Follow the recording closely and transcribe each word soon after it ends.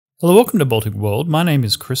Hello, welcome to Baltic World. My name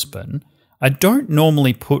is Crispin. I don't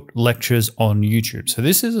normally put lectures on YouTube, so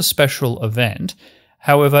this is a special event.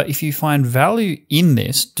 However, if you find value in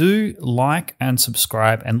this, do like and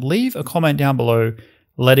subscribe and leave a comment down below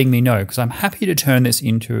letting me know, because I'm happy to turn this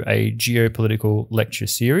into a geopolitical lecture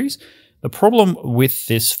series. The problem with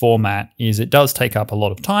this format is it does take up a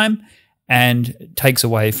lot of time and takes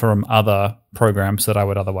away from other programs that I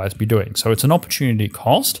would otherwise be doing. So it's an opportunity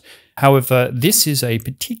cost. However, this is a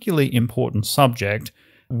particularly important subject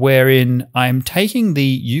wherein I'm taking the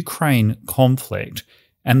Ukraine conflict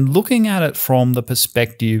and looking at it from the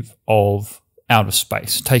perspective of outer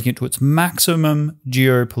space, taking it to its maximum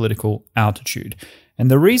geopolitical altitude. And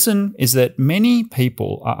the reason is that many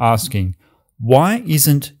people are asking, why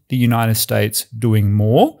isn't the United States doing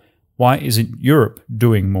more? Why isn't Europe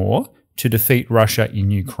doing more to defeat Russia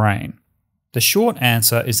in Ukraine? The short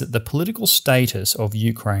answer is that the political status of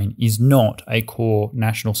Ukraine is not a core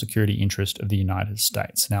national security interest of the United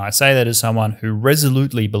States. Now, I say that as someone who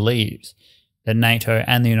resolutely believes that NATO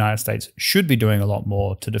and the United States should be doing a lot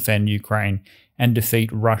more to defend Ukraine and defeat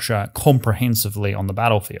Russia comprehensively on the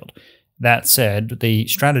battlefield. That said, the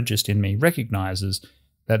strategist in me recognizes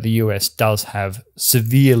that the US does have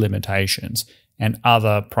severe limitations and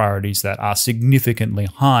other priorities that are significantly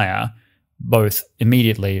higher both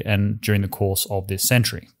immediately and during the course of this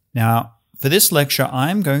century. Now, for this lecture,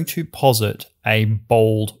 I'm going to posit a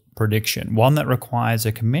bold prediction, one that requires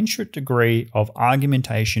a commensurate degree of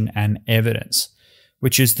argumentation and evidence,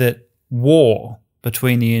 which is that war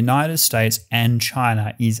between the United States and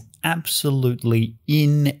China is absolutely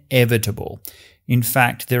inevitable. In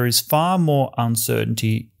fact, there is far more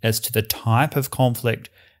uncertainty as to the type of conflict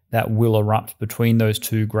that will erupt between those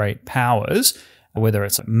two great powers, whether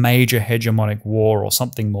it's a major hegemonic war or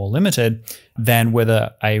something more limited, than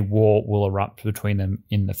whether a war will erupt between them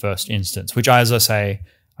in the first instance, which, as I say,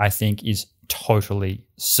 I think is totally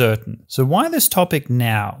certain. So why this topic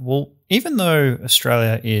now? Well, even though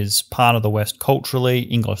Australia is part of the West culturally,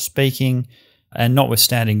 English speaking, and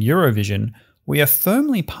notwithstanding Eurovision, we are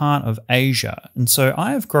firmly part of Asia. And so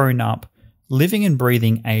I have grown up living and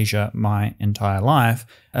breathing Asia my entire life.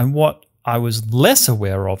 And what I was less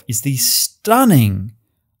aware of is the stunning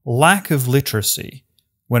lack of literacy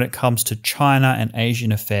when it comes to China and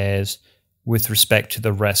Asian affairs with respect to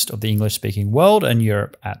the rest of the English-speaking world and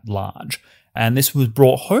Europe at large. And this was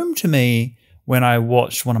brought home to me when I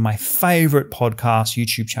watched one of my favorite podcasts,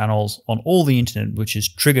 YouTube channels on all the internet, which is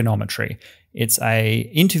Trigonometry. It's an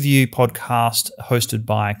interview podcast hosted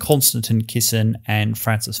by Konstantin Kisin and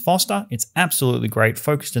Francis Foster. It's absolutely great,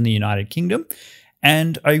 focused in the United Kingdom.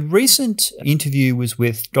 And a recent interview was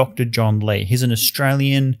with Dr. John Lee. He's an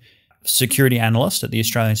Australian security analyst at the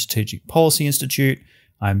Australian Strategic Policy Institute.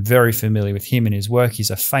 I'm very familiar with him and his work.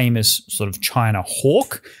 He's a famous sort of China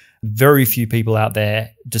hawk. Very few people out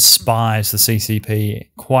there despise the CCP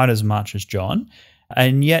quite as much as John.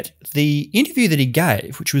 And yet the interview that he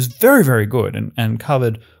gave, which was very, very good and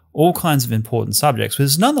covered all kinds of important subjects,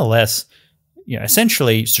 was nonetheless,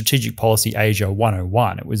 essentially Strategic Policy Asia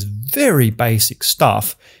 101. It was very basic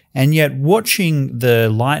stuff. And yet watching the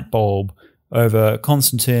light bulb over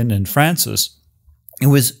Konstantin and Francis, it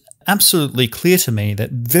was absolutely clear to me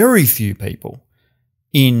that very few people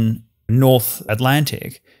in North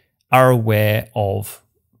Atlantic are aware of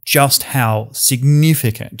just how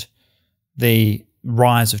significant the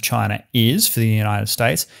rise of China is for the United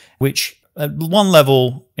States, which at one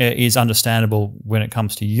level is understandable when it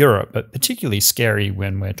comes to Europe, but particularly scary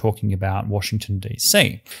when we're talking about Washington,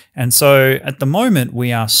 D.C. And so at the moment,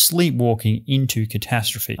 we are sleepwalking into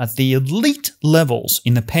catastrophe. At the elite levels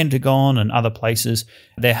in the Pentagon and other places,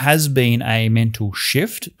 there has been a mental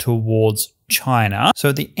shift towards China. So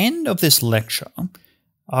at the end of this lecture,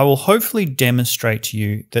 I will hopefully demonstrate to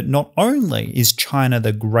you that not only is China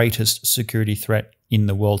the greatest security threat in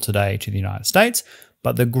the world today to the United States,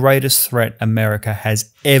 but the greatest threat America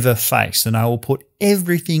has ever faced. And I will put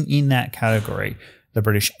everything in that category. The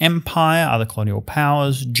British Empire, other colonial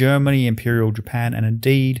powers, Germany, Imperial Japan, and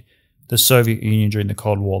indeed the Soviet Union during the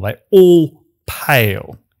Cold War. They all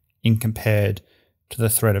pale in compared to the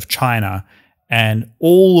threat of China. And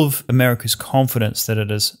all of America's confidence that it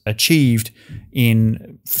has achieved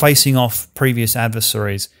in facing off previous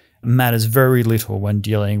adversaries matters very little when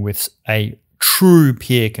dealing with a true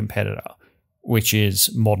peer competitor, which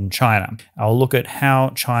is modern China. I'll look at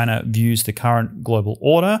how China views the current global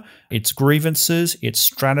order, its grievances, its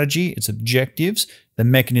strategy, its objectives, the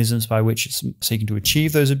mechanisms by which it's seeking to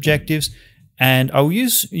achieve those objectives, and I'll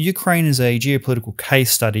use Ukraine as a geopolitical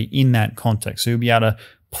case study in that context. So you'll be able to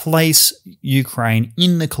place Ukraine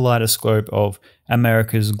in the kaleidoscope of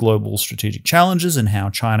America's global strategic challenges and how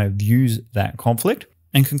China views that conflict,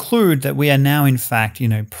 and conclude that we are now, in fact,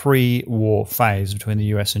 pre-war phase between the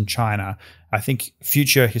US and China. I think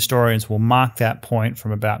future historians will mark that point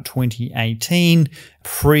from about 2018,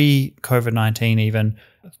 pre-COVID-19 even,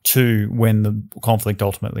 to when the conflict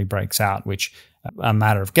ultimately breaks out, which a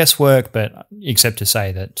matter of guesswork, but except to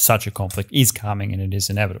say that such a conflict is coming and it is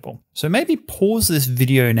inevitable. So maybe pause this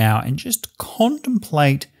video now and just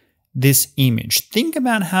contemplate this image. Think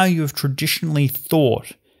about how you have traditionally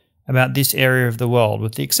thought about this area of the world.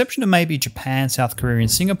 With the exception of maybe Japan, South Korea, and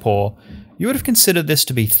Singapore, you would have considered this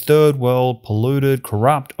to be third world, polluted,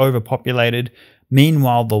 corrupt, overpopulated.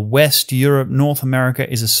 Meanwhile, the West, Europe, North America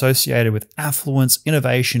is associated with affluence,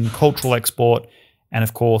 innovation, cultural export, and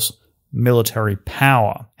of course, military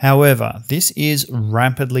power. However, this is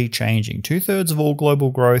rapidly changing. 2/3 of all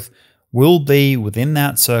global growth will be within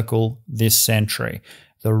that circle this century.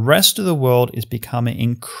 The rest of the world is becoming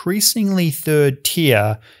increasingly third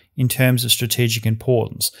tier in terms of strategic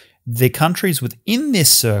importance. The countries within this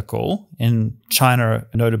circle, and China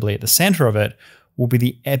notably at the center of it, will be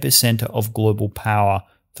the epicenter of global power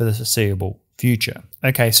for the foreseeable future.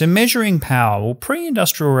 Okay, so measuring power. Well,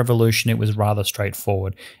 pre-industrial revolution, it was rather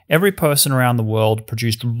straightforward. Every person around the world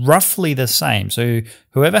produced roughly the same. So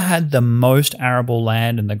whoever had the most arable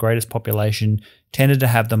land and the greatest population tended to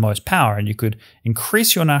have the most power, and you could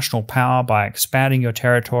increase your national power by expanding your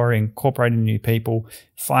territory, incorporating new people,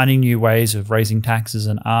 finding new ways of raising taxes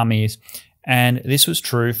and armies. And this was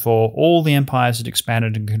true for all the empires that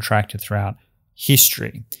expanded and contracted throughout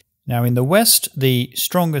history. Now, in the West, the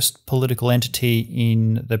strongest political entity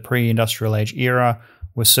in the pre-industrial age era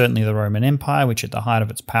was certainly the Roman Empire, which at the height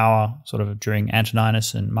of its power, sort of during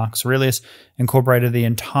Antoninus and Marcus Aurelius, incorporated the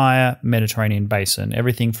entire Mediterranean basin,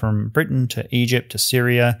 everything from Britain to Egypt to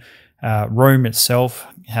Syria. Rome itself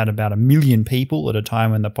had about 1 million people at a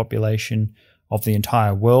time when the population of the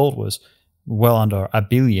entire world was well under 1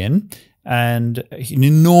 billion. And an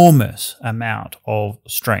enormous amount of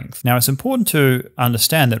strength. Now, it's important to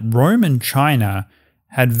understand that Rome and China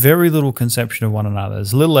had very little conception of one another.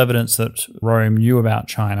 There's little evidence that Rome knew about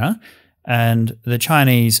China, and the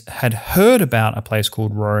Chinese had heard about a place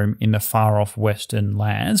called Rome in the far-off western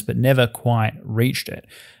lands, but never quite reached it.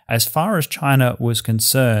 As far as China was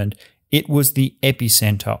concerned, it was the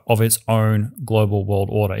epicenter of its own global world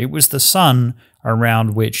order. It was the sun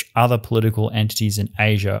around which other political entities in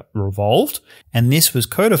Asia revolved, and this was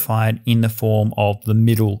codified in the form of the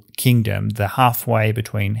Middle Kingdom, the halfway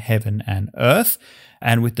between heaven and earth.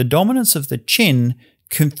 And with the dominance of the Qin,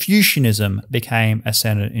 Confucianism became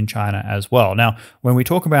ascendant in China as well. Now, when we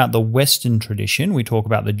talk about the Western tradition, we talk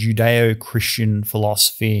about the Judeo-Christian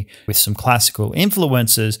philosophy with some classical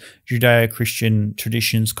influences. Judeo-Christian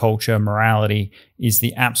traditions, culture, morality is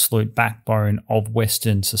the absolute backbone of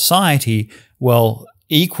Western society. Well,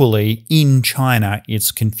 equally, in China,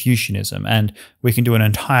 it's Confucianism. And we can do an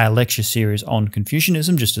entire lecture series on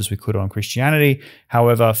Confucianism, just as we could on Christianity.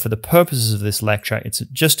 However, for the purposes of this lecture, it's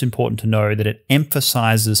just important to know that it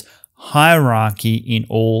emphasizes hierarchy in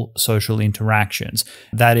all social interactions.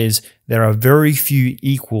 That is, there are very few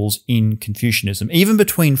equals in Confucianism. Even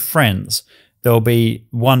between friends, there'll be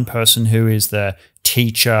one person who is the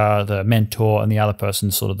teacher, the mentor, and the other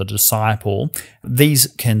person sort of the disciple. These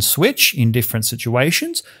can switch in different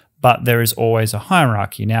situations, but there is always a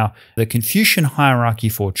hierarchy. Now, the Confucian hierarchy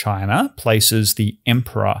for China places the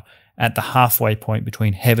emperor at the halfway point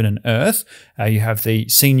between heaven and earth. You have the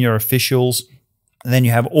senior officials, then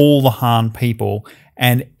you have all the Han people,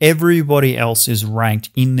 and everybody else is ranked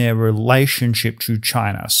in their relationship to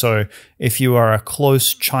China. So if you are a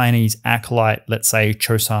close Chinese acolyte, let's say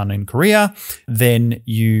Chosun in Korea, then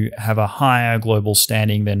you have a higher global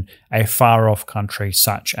standing than a far-off country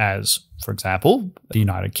such as, for example, the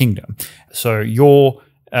United Kingdom. So your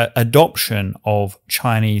adoption of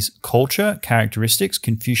Chinese culture, characteristics,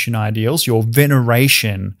 Confucian ideals, your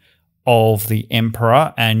veneration of the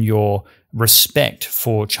emperor and your respect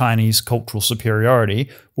for Chinese cultural superiority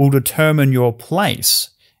will determine your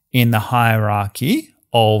place in the hierarchy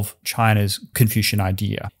of China's Confucian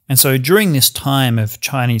idea. And so during this time of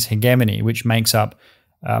Chinese hegemony, which makes up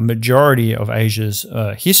a majority of Asia's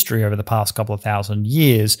history over the past couple of thousand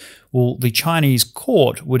years, well, the Chinese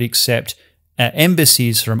court would accept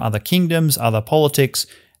embassies from other kingdoms, other politics,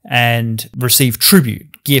 and receive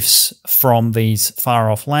tribute, gifts from these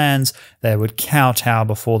far-off lands. They would kowtow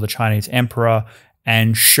before the Chinese emperor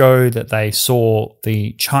and show that they saw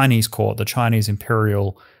the Chinese court, the Chinese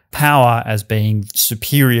imperial power as being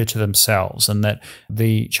superior to themselves, and that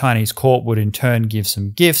the Chinese court would in turn give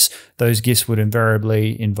some gifts. Those gifts would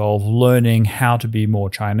invariably involve learning how to be more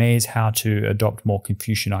Chinese, how to adopt more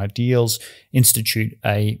Confucian ideals, institute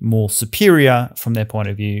a more superior, from their point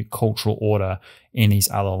of view, cultural order in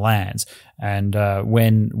these other lands. And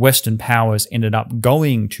when Western powers ended up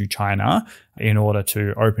going to China in order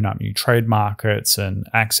to open up new trade markets and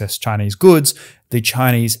access Chinese goods, the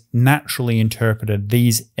Chinese naturally interpreted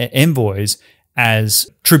these envoys as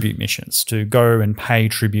tribute missions to go and pay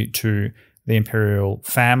tribute to the imperial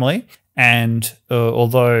family. And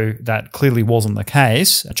although that clearly wasn't the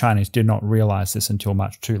case, the Chinese did not realize this until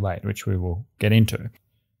much too late, which we will get into.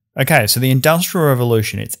 Okay, so the Industrial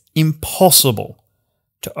Revolution, it's impossible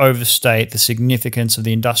to overstate the significance of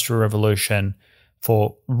the Industrial Revolution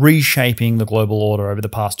for reshaping the global order over the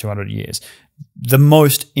past 200 years. The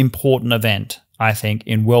most important event, I think,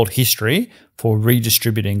 in world history for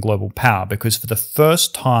redistributing global power, because for the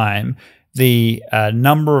first time, the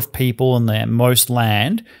number of people in the most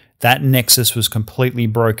land, that nexus was completely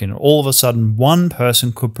broken. All of a sudden, one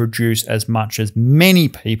person could produce as much as many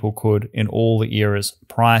people could in all the eras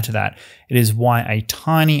prior to that. It is why a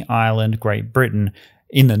tiny island, Great Britain,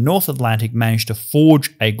 in the North Atlantic managed to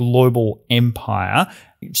forge a global empire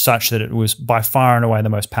such that it was by far and away the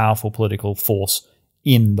most powerful political force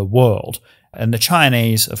in the world. And the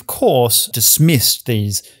Chinese, of course, dismissed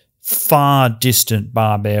these far distant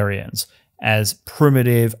barbarians as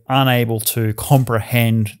primitive, unable to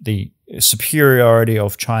comprehend the superiority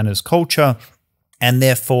of China's culture, and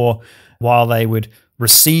therefore, while they would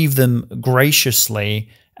receive them graciously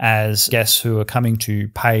as guests who are coming to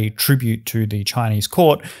pay tribute to the Chinese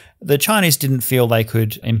court, the Chinese didn't feel they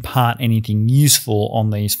could impart anything useful on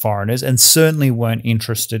these foreigners, and certainly weren't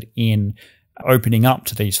interested in opening up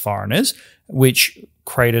to these foreigners, which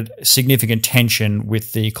created significant tension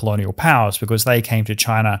with the colonial powers, because they came to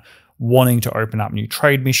China wanting to open up new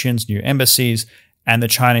trade missions, new embassies, and the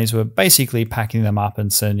Chinese were basically packing them up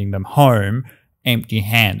and sending them home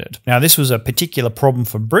empty-handed. Now, this was a particular problem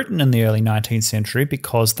for Britain in the early 19th century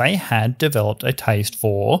because they had developed a taste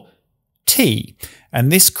for tea.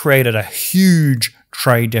 And this created a huge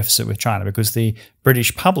trade deficit with China because the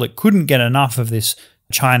British public couldn't get enough of this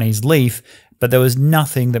Chinese leaf, but there was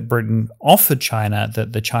nothing that Britain offered China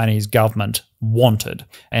that the Chinese government wanted.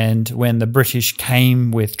 And when the British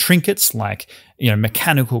came with trinkets like,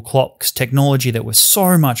 mechanical clocks, technology that was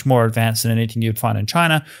so much more advanced than anything you'd find in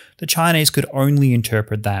China, the Chinese could only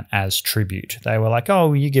interpret that as tribute. They were like,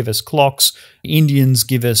 oh, you give us clocks, Indians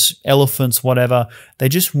give us elephants, whatever. They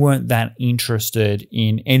just weren't that interested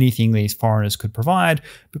in anything these foreigners could provide,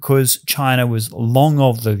 because China was long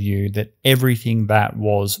of the view that everything that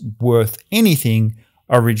was worth anything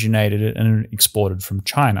originated and exported from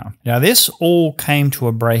China. Now, this all came to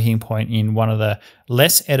a breaking point in one of the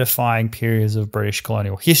less edifying periods of British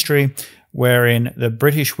colonial history, wherein the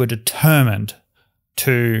British were determined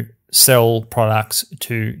to sell products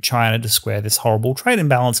to China to square this horrible trade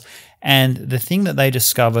imbalance. And the thing that they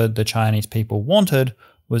discovered the Chinese people wanted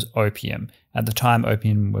was opium. At the time,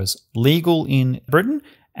 opium was legal in Britain,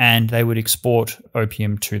 and they would export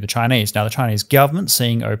opium to the Chinese. Now, the Chinese government,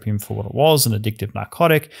 seeing opium for what it was, an addictive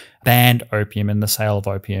narcotic, banned opium and the sale of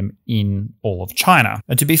opium in all of China.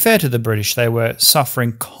 And to be fair to the British, they were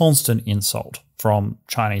suffering constant insult from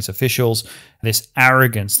Chinese officials. This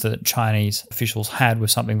arrogance that Chinese officials had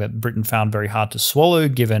was something that Britain found very hard to swallow,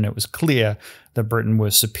 given it was clear that Britain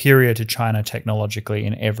was superior to China technologically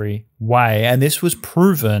in every way. And this was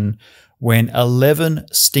proven when 11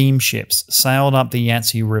 steamships sailed up the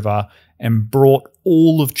Yangtze River and brought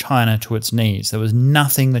all of China to its knees. There was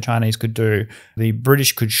nothing the Chinese could do. The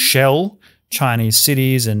British could shell Chinese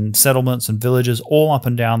cities and settlements and villages all up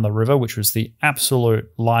and down the river, which was the absolute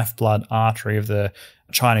lifeblood artery of the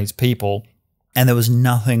Chinese people, and there was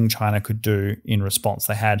nothing China could do in response.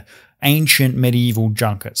 They had ancient medieval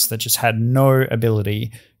junkets that just had no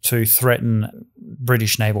ability to threaten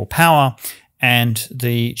British naval power, and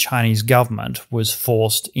the Chinese government was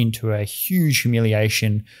forced into a huge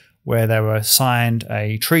humiliation where they were signed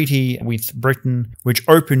a treaty with Britain which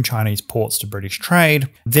opened Chinese ports to British trade.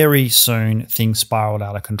 Very soon, things spiraled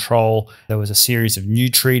out of control. There was a series of new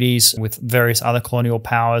treaties with various other colonial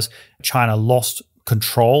powers. China lost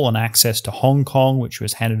control and access to Hong Kong, which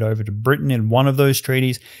was handed over to Britain in one of those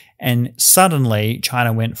treaties. And suddenly,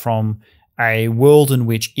 China went from a world in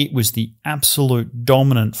which it was the absolute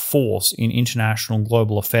dominant force in international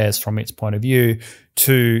global affairs from its point of view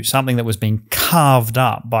to something that was being carved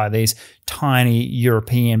up by these tiny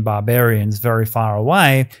European barbarians very far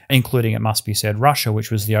away, including, it must be said, Russia, which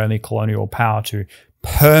was the only colonial power to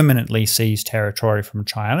permanently seize territory from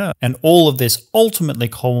China. And all of this ultimately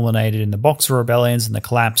culminated in the Boxer Rebellions and the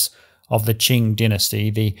collapse of the Qing dynasty,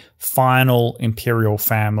 the final imperial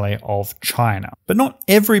family of China. But not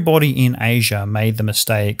everybody in Asia made the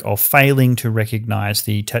mistake of failing to recognize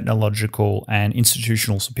the technological and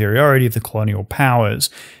institutional superiority of the colonial powers.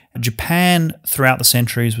 Japan, throughout the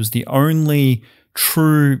centuries, was the only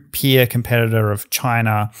true peer competitor of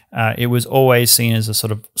China. It was always seen as a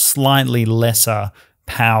sort of slightly lesser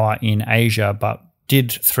power in Asia, but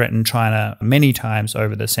did threaten China many times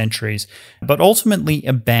over the centuries, but ultimately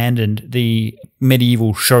abandoned the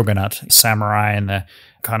medieval shogunate, samurai, and the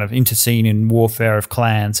kind of internecine warfare of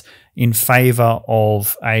clans in favor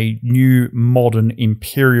of a new modern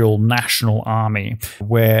imperial national army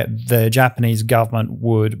where the Japanese government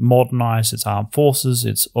would modernize its armed forces,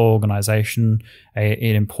 its organization.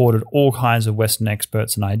 It imported all kinds of Western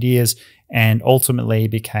experts and ideas, and ultimately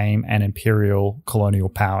became an imperial colonial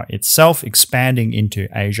power itself, expanding into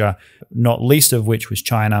Asia, not least of which was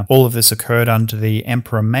China. All of this occurred under the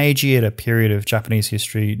Emperor Meiji at a period of Japanese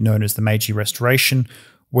history known as the Meiji Restoration,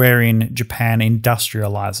 wherein Japan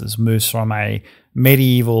industrializes, moves from a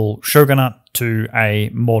medieval shogunate to a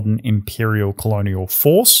modern imperial colonial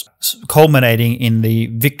force, culminating in the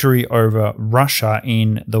victory over Russia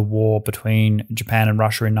in the war between Japan and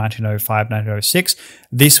Russia in 1905-1906.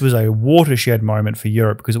 This was a watershed moment for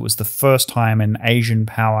Europe because it was the first time an Asian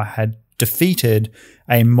power had defeated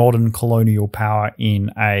a modern colonial power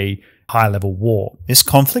in a high-level war. This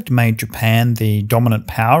conflict made Japan the dominant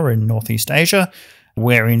power in Northeast Asia,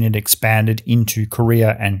 wherein it expanded into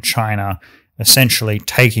Korea and China, essentially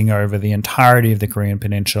taking over the entirety of the Korean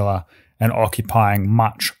peninsula and occupying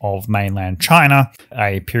much of mainland China,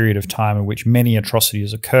 a period of time in which many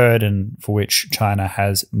atrocities occurred and for which China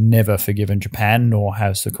has never forgiven Japan, nor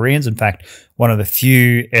has the Koreans. In fact, one of the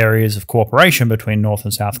few areas of cooperation between North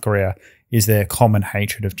and South Korea is their common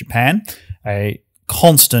hatred of Japan. A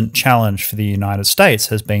constant challenge for the United States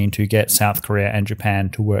has been to get South Korea and Japan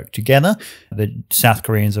to work together. The South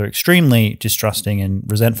Koreans are extremely distrusting and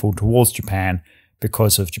resentful towards Japan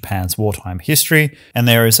because of Japan's wartime history, and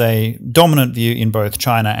there is a dominant view in both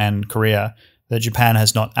China and Korea that Japan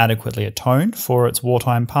has not adequately atoned for its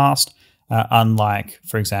wartime past, unlike,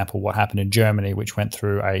 for example, what happened in Germany, which went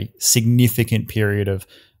through a significant period of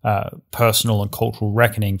personal and cultural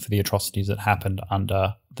reckoning for the atrocities that happened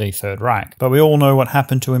under the Third Reich. But we all know what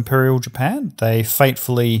happened to Imperial Japan. They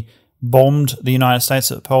fatefully bombed the United States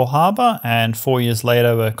at Pearl Harbor, and 4 years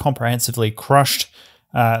later were comprehensively crushed.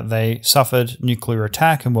 They suffered nuclear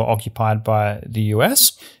attack and were occupied by the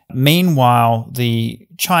US. Meanwhile, the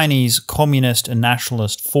Chinese communist and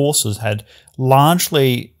nationalist forces had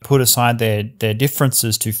largely put aside their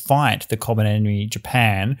differences to fight the common enemy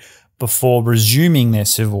Japan before resuming their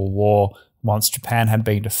civil war once Japan had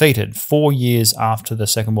been defeated. 4 years after the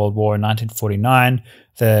Second World War in 1949,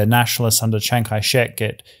 the nationalists under Chiang Kai-shek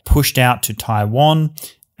get pushed out to Taiwan,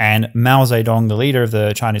 and Mao Zedong, the leader of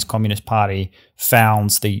the Chinese Communist Party,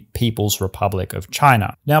 founds the People's Republic of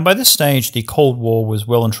China. Now, by this stage, the Cold War was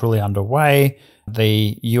well and truly underway.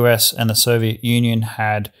 The US and the Soviet Union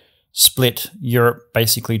had split Europe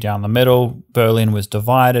basically down the middle. Berlin was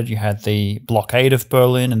divided. You had the blockade of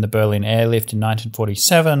Berlin and the Berlin airlift in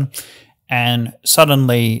 1947. And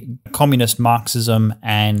suddenly, communist Marxism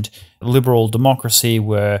and liberal democracy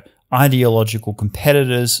were ideological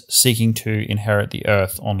competitors seeking to inherit the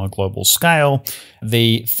earth on a global scale.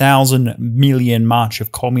 The 1,000 million march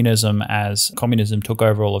of communism as communism took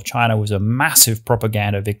over all of China was a massive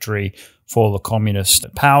propaganda victory for the communist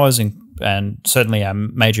powers, and certainly a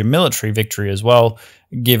major military victory as well,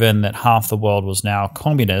 given that half the world was now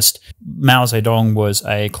communist. Mao Zedong was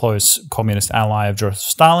a close communist ally of Joseph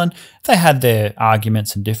Stalin. They had their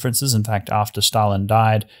arguments and differences. In fact, after Stalin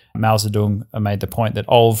died, Mao Zedong made the point that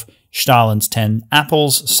of Stalin's 10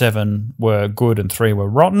 apples, 7 were good and 3 were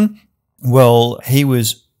rotten. Well, he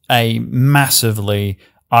was a massively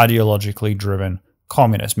ideologically driven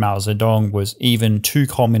communist. Mao Zedong was even too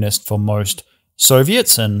communist for most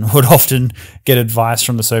Soviets and would often get advice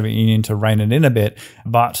from the Soviet Union to rein it in a bit.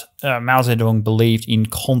 But Mao Zedong believed in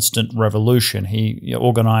constant revolution. He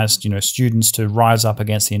organized, students to rise up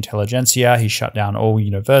against the intelligentsia. He shut down all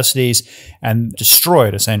universities and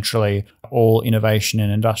destroyed essentially all innovation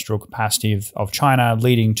and industrial capacity of China,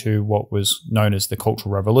 leading to what was known as the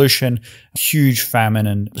Cultural Revolution, huge famine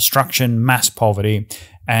and destruction, mass poverty.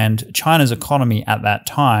 And China's economy at that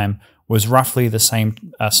time was roughly the same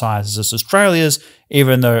size as Australia's,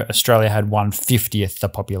 even though Australia had 1/50th the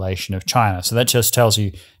population of China. So that just tells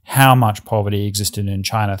you how much poverty existed in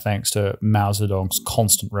China thanks to Mao Zedong's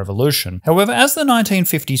constant revolution. However, as the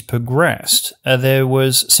 1950s progressed, there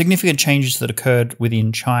was significant changes that occurred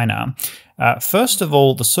within China. First of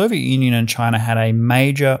all, the Soviet Union and China had a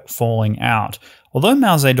major falling out. Although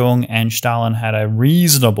Mao Zedong and Stalin had a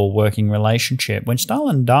reasonable working relationship, when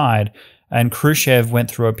Stalin died and Khrushchev went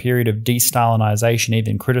through a period of de-Stalinization,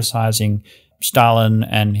 even criticizing Stalin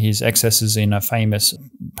and his excesses in a famous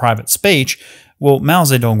private speech, well, Mao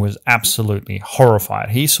Zedong was absolutely horrified.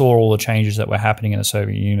 He saw all the changes that were happening in the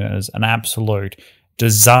Soviet Union as an absolute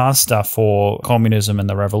disaster for communism and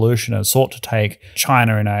the revolution, and sought to take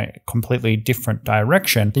China in a completely different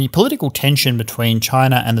direction. The political tension between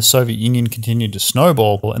China and the Soviet Union continued to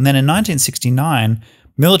snowball, and then in 1969,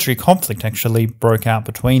 military conflict actually broke out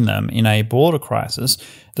between them in a border crisis,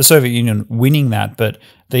 the Soviet Union winning that, but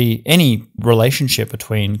any relationship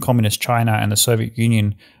between Communist China and the Soviet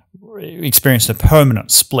Union experienced a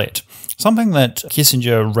permanent split, something that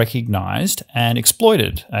Kissinger recognized and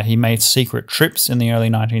exploited. He made secret trips in the early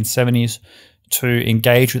 1970s to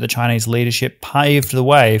engage with the Chinese leadership, paved the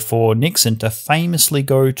way for Nixon to famously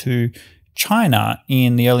go to China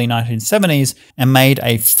in the early 1970s and made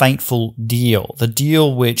a fateful deal, the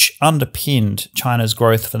deal which underpinned China's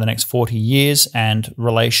growth for the next 40 years and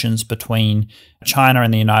relations between China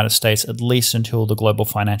and the United States, at least until the global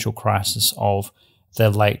financial crisis of the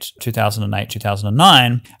late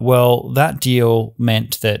 2008-2009. Well, that deal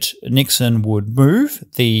meant that Nixon would move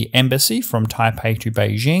the embassy from Taipei to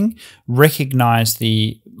Beijing, recognize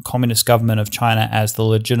the Communist government of China as the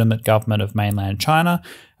legitimate government of mainland China,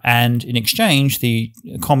 and in exchange, the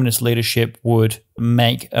communist leadership would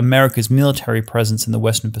make America's military presence in the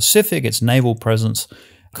Western Pacific, its naval presence,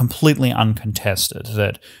 completely uncontested,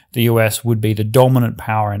 that the US would be the dominant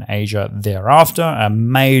power in Asia thereafter, a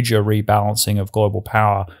major rebalancing of global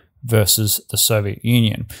power versus the Soviet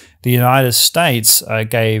Union. The United States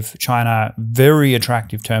gave China very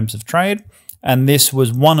attractive terms of trade, and this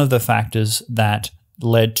was one of the factors that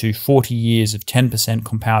led to 40 years of 10%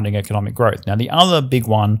 compounding economic growth. Now, the other big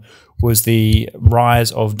one was the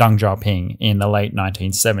rise of Deng Xiaoping in the late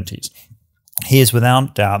 1970s. He is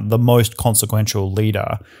without doubt the most consequential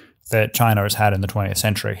leader that China has had in the 20th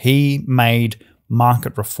century. He made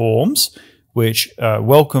market reforms which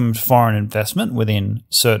welcomed foreign investment within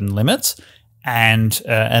certain limits and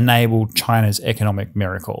enabled China's economic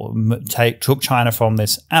miracle. Took China from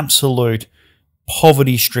this absolute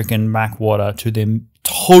poverty-stricken backwater to the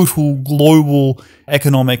total global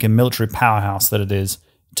economic and military powerhouse that it is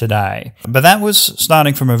today. But that was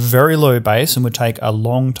starting from a very low base and would take a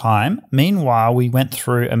long time. Meanwhile, we went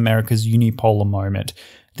through America's unipolar moment.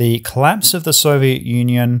 The collapse of the Soviet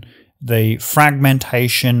Union, the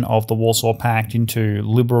fragmentation of the Warsaw Pact into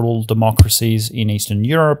liberal democracies in Eastern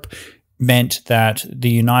Europe, meant that the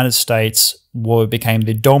United States became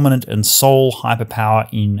the dominant and sole hyperpower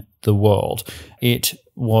in the world. It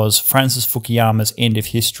was Francis Fukuyama's end of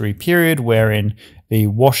history period, wherein the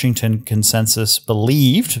Washington consensus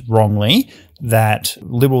believed, wrongly, that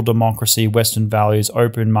liberal democracy, Western values,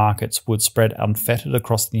 open markets would spread unfettered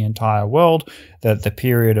across the entire world, that the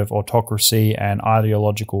period of autocracy and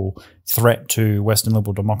ideological threat to Western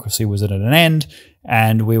liberal democracy was at an end,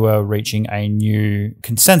 and we were reaching a new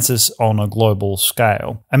consensus on a global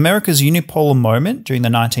scale. America's unipolar moment during the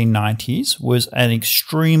 1990s was an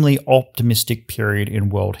extremely optimistic period in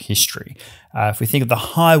world history. If we think of the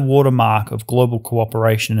high watermark of global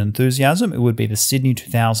cooperation and enthusiasm, it would be the Sydney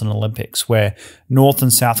 2000 Olympics, where North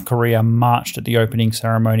and South Korea marched at the opening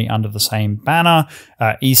ceremony under the same banner.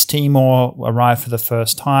 East Timor arrived for the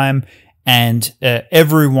first time, and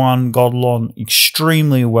everyone got along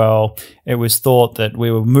extremely well. It was thought that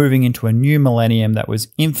we were moving into a new millennium that was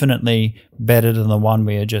infinitely better than the one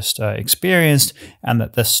we had just experienced, and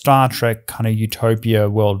that the Star Trek kind of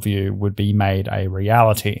utopia worldview would be made a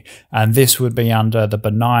reality. And this would be under the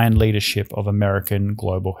benign leadership of American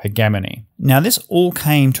global hegemony. Now, this all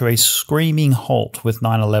came to a screaming halt with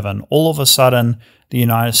 9/11. All of a sudden, the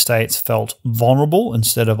United States felt vulnerable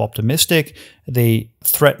instead of optimistic. The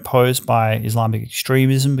threat posed by Islamic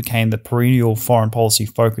extremism became the perennial foreign policy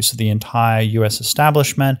focus of the entire US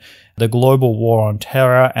establishment, the global war on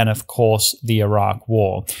terror, and of course, the Iraq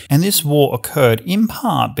War. And this war occurred in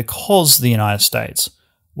part because the United States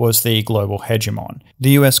was the global hegemon.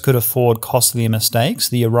 The US could afford costly mistakes,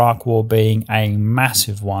 the Iraq War being a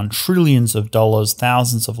massive one, trillions of dollars,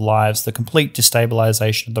 thousands of lives, the complete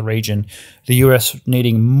destabilization of the region, the US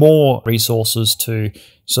needing more resources to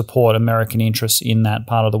support American interests in that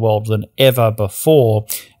part of the world than ever before,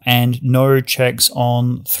 and no checks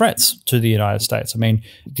on threats to the United States. I mean,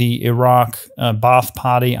 the Iraq Ba'ath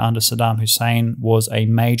Party under Saddam Hussein was a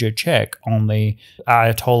major check on the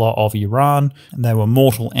Ayatollah of Iran. They were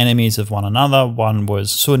mortal enemies of one another. One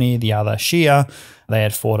was Sunni, the other Shia. They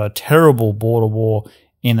had fought a terrible border war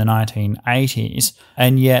in the 1980s,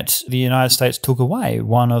 and yet the United States took away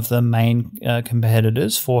one of the main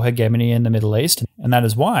competitors for hegemony in the Middle East, and that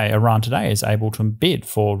is why Iran today is able to bid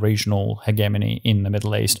for regional hegemony in the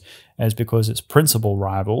Middle East, as because its principal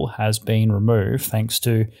rival has been removed thanks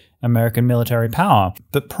to American military power.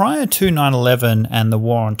 But prior to 9/11 and the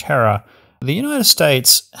War on Terror, the United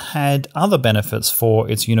States had other benefits for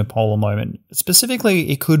its unipolar moment.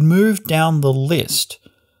 Specifically, it could move down the list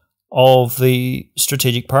of the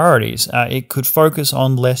strategic priorities. It could focus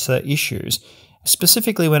on lesser issues,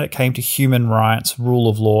 specifically when it came to human rights, rule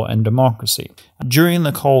of law, and democracy. During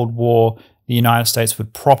the Cold War, the United States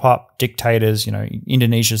would prop up dictators,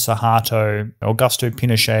 Indonesia Suharto, Augusto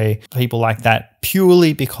Pinochet, people like that,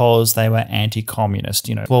 purely because they were anti-communist.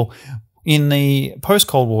 Well, in the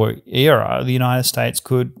post-Cold War era, the United States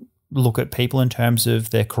could look at people in terms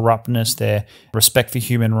of their corruptness, their respect for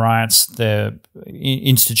human rights, their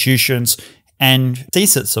institutions, and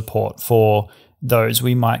decent support for those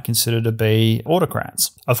we might consider to be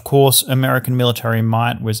autocrats. Of course, American military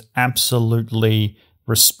might was absolutely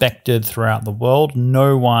respected throughout the world.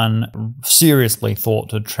 No one seriously thought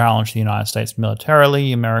to challenge the United States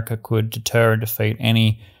militarily. America could deter and defeat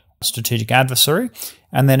any strategic adversary.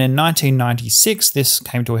 And then in 1996, this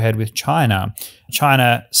came to a head with China.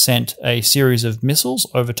 China sent a series of missiles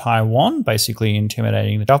over Taiwan, basically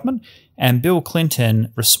intimidating the government, and Bill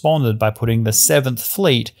Clinton responded by putting the 7th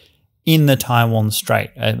Fleet in the Taiwan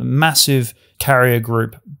Strait, a massive carrier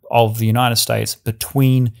group of the United States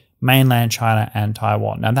between mainland China and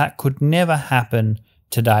Taiwan. Now, that could never happen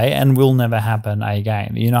today and will never happen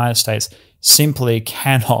again. The United States simply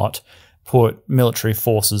cannot put military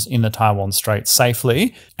forces in the Taiwan Strait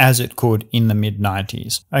safely as it could in the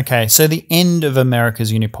mid-90s. Okay, so the end of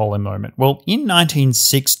America's unipolar moment. Well, in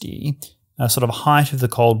 1960, sort of height of the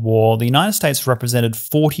Cold War, the United States represented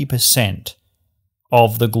 40%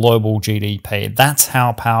 of the global GDP. That's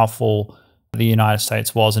how powerful the United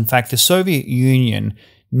States was. In fact, the Soviet Union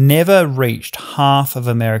never reached half of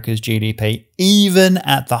America's GDP, even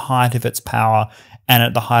at the height of its power and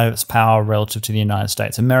at the height of its power relative to the United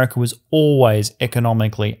States. America was always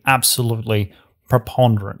economically absolutely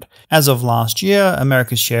preponderant. As of last year,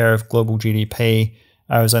 America's share of global GDP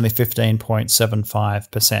was only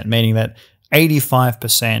 15.75%, meaning that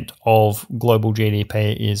 85% of global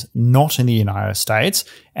GDP is not in the United States,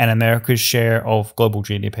 and America's share of global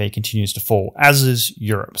GDP continues to fall, as is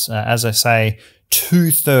Europe's. As I say,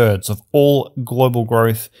 2/3 of all global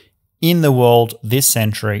growth in the world this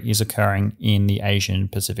century is occurring in the Asian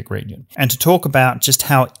Pacific region. And to talk about just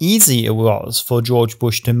how easy it was for George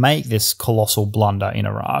Bush to make this colossal blunder in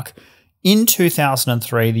Iraq, in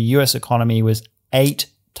 2003, the US economy was 8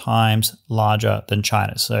 times larger than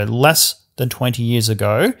China's. So less than 20 years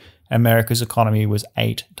ago, America's economy was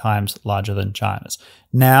 8 times larger than China's.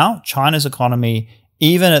 Now, China's economy,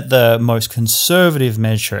 even at the most conservative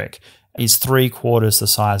metric, is 3/4 the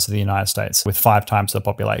size of the United States with 5 times the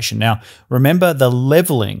population. Now, remember, the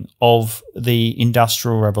leveling of the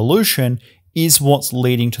Industrial Revolution is what's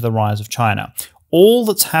leading to the rise of China. All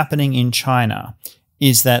that's happening in China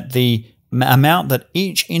is that the amount that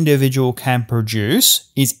each individual can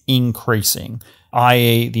produce is increasing,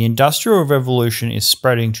 i.e. the Industrial Revolution is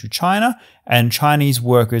spreading to China and Chinese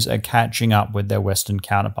workers are catching up with their Western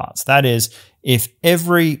counterparts. That is, if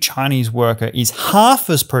every Chinese worker is half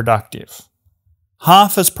as productive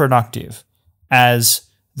as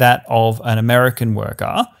that of an American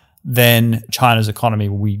worker, then China's economy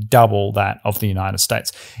will be double that of the United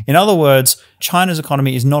States. In other words, China's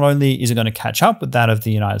economy is not only is it going to catch up with that of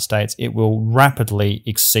the United States, it will rapidly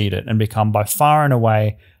exceed it and become by far and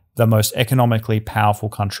away the most economically powerful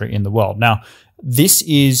country in the world. Now, this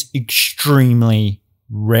is extremely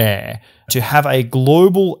rare. To have a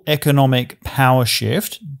global economic power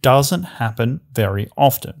shift doesn't happen very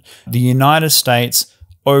often. The United States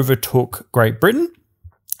overtook Great Britain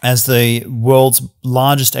as the world's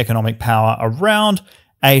largest economic power around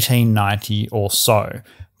 1890 or so.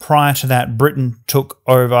 Prior to that, Britain took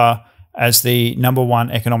over as the #1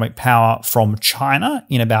 economic power from China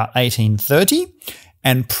in about 1830.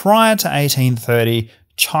 And prior to 1830,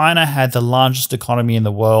 China had the largest economy in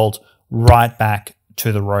the world right back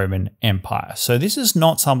to the Roman Empire. So this is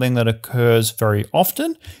not something that occurs very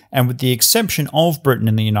often, and with the exception of Britain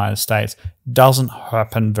and the United States, doesn't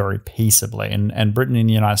happen very peaceably. And Britain and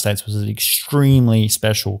the United States was an extremely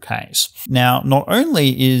special case. Now, not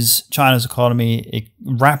only is China's economy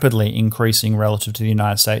rapidly increasing relative to the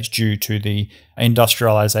United States due to the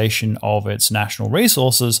industrialization of its national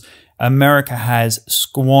resources, America has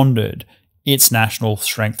squandered its national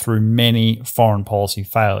strength through many foreign policy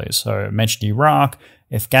failures. So I mentioned Iraq,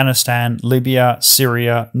 Afghanistan, Libya,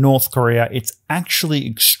 Syria, North Korea. It's actually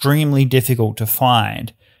extremely difficult to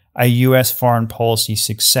find a US foreign policy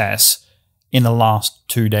success in the last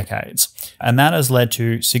 2 decades. And that has led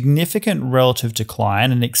to significant relative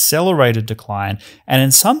decline, an accelerated decline, and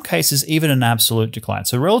in some cases, even an absolute decline.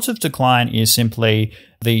 So relative decline is simply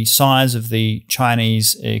the size of the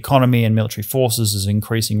Chinese economy and military forces is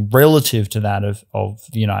increasing relative to that of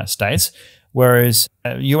the United States, whereas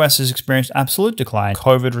US has experienced absolute decline.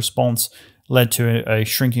 COVID response led to a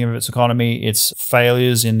shrinking of its economy. Its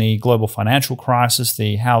failures in the global financial crisis,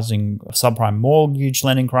 the housing subprime mortgage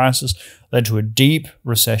lending crisis, led to a deep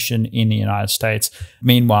recession in the United States.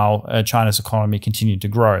 Meanwhile, China's economy continued to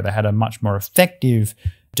grow. They had a much more effective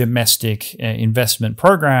domestic investment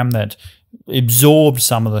program that absorbed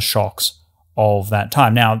some of the shocks of that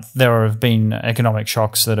time. Now, there have been economic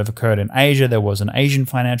shocks that have occurred in Asia. There was an Asian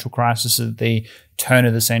financial crisis at the turn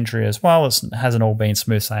of the century as well. It hasn't all been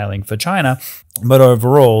smooth sailing for China, but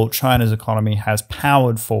overall, China's economy has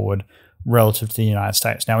powered forward relative to the United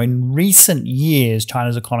States. Now, in recent years,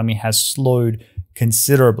 China's economy has slowed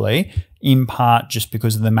considerably, in part just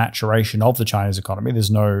because of the maturation of the Chinese economy.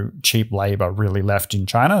 There's no cheap labor really left in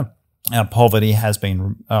China. Poverty has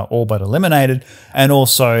been all but eliminated, and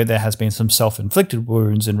also there has been some self-inflicted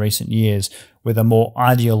wounds in recent years with a more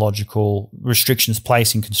ideological restrictions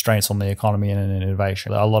placing constraints on the economy and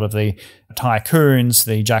innovation. A lot of the tycoons,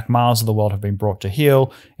 the Jack Ma's of the world have been brought to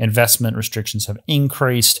heel. Investment restrictions have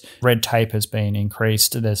increased. Red tape has been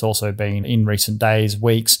increased. There's also been, in recent days,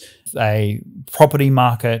 weeks, a property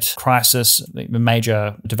market crisis, the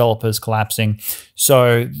major developers collapsing.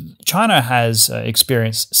 So China has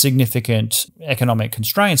experienced significant economic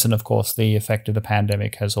constraints, and of course the effect of the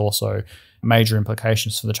pandemic has also major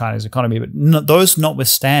implications for the Chinese economy. But those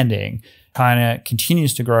notwithstanding, China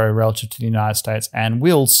continues to grow relative to the United States and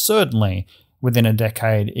will certainly within a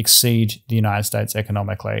decade exceed the United States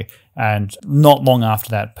economically, and not long after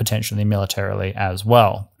that, potentially militarily as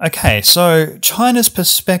well. Okay, so China's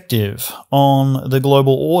perspective on the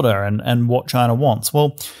global order and what China wants.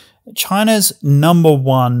 Well, China's number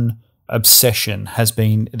one obsession has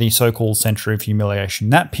been the so-called century of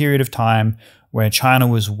humiliation, that period of time where China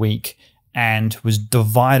was weak and was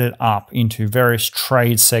divided up into various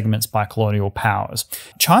trade segments by colonial powers.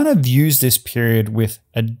 China views this period with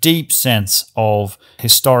a deep sense of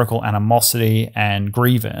historical animosity and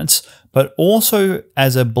grievance, but also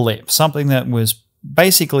as a blip, something that was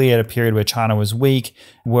basically at a period where China was weak,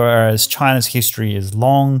 whereas China's history is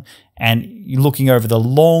long, and looking over the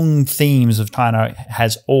long themes of China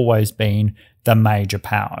has always been the major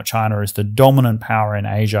power. China is the dominant power in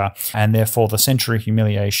Asia, and therefore the century of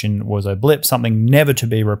humiliation was a blip, something never to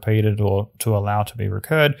be repeated or to allow to be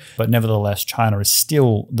recurred. But nevertheless, China is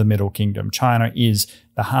still the Middle Kingdom. China is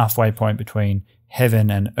the halfway point between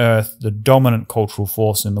heaven and earth, the dominant cultural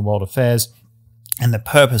force in the world affairs. And the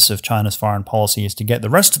purpose of China's foreign policy is to get the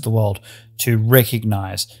rest of the world to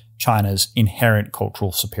recognize China's inherent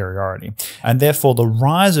cultural superiority. And therefore, the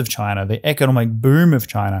rise of China, the economic boom of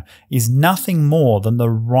China, is nothing more than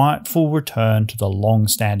the rightful return to the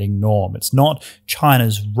long-standing norm. It's not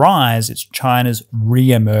China's rise, it's China's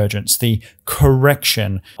re-emergence, the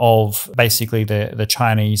correction of basically the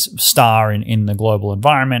Chinese star in the global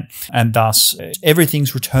environment. And thus,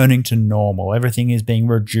 everything's returning to normal. Everything is being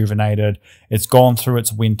rejuvenated. It's gone through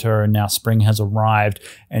its winter, and now spring has arrived.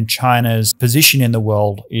 And China's position in the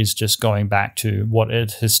world is just going back to what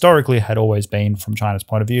it historically had always been from China's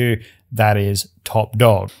point of view, that is top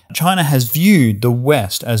dog. China has viewed the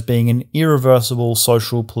West as being an irreversible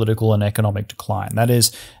social, political, and economic decline. That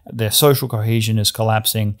is, their social cohesion is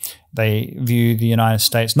collapsing. They view the United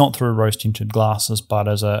States not through rose-tinted glasses, but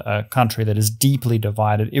as a country that is deeply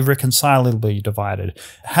divided, irreconcilably divided.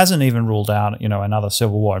 Hasn't even ruled out, another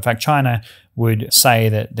civil war. In fact, China would say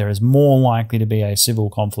that there is more likely to be a civil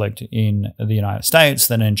conflict in the United States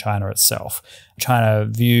than in China itself. China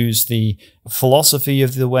views the philosophy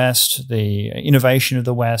of the West, the innovation of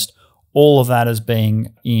the West, all of that as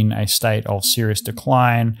being in a state of serious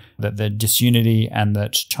decline, that the disunity and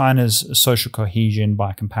that China's social cohesion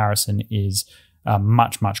by comparison is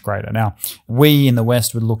much, much greater. Now, we in the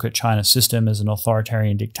West would look at China's system as an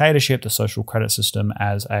authoritarian dictatorship, the social credit system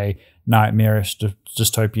as a nightmarish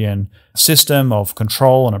dystopian system of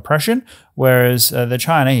control and oppression, whereas the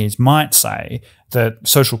Chinese might say that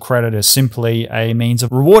social credit is simply a means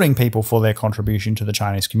of rewarding people for their contribution to the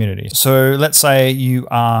Chinese community. So let's say you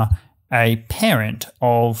are a parent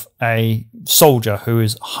of a soldier who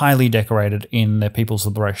is highly decorated in the People's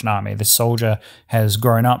Liberation Army. This soldier has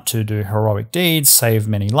grown up to do heroic deeds, save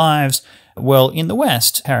many lives. Well, in the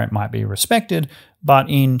West, parent might be respected, but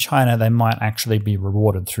in China, they might actually be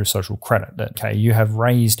rewarded through social credit. That, okay, you have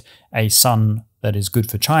raised a son that is good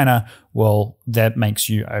for China, well, that makes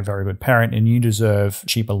you a very good parent and you deserve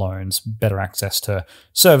cheaper loans, better access to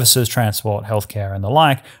services, transport, healthcare, and the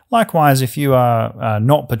like. Likewise, if you are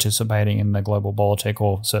not participating in the global politic,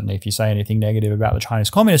 or certainly if you say anything negative about the Chinese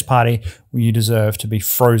Communist Party, well, you deserve to be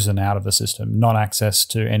frozen out of the system, not access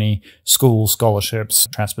to any school scholarships,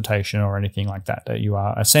 transportation, or anything like that, that you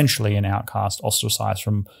are essentially an outcast, ostracized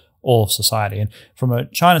from all of society. And from a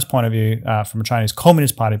China's point of view, from a Chinese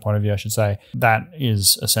Communist Party point of view, I should say, that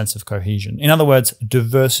is a sense of cohesion. In other words,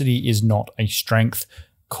 diversity is not a strength.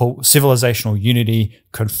 Civilizational unity,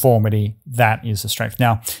 conformity, that is a strength.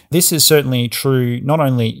 Now, this is certainly true not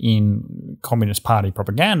only in Communist Party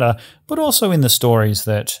propaganda, but also in the stories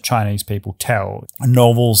that Chinese people tell.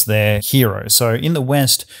 Novels, they're heroes. So in the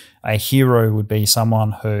West, a hero would be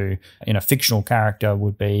someone who, in a fictional character,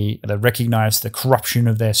 would be, they recognize the corruption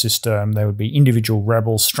of their system. They would be individual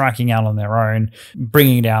rebels striking out on their own,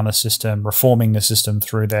 bringing down the system, reforming the system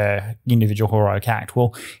through their individual heroic act.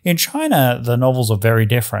 Well, in China, the novels are very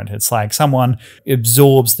different. It's like someone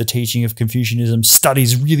absorbs the teaching of Confucianism,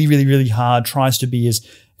 studies really, really, really hard, tries to be as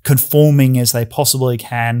conforming as they possibly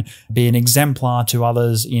can, be an exemplar to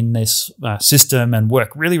others in this system, and work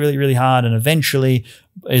really, really, really hard, and eventually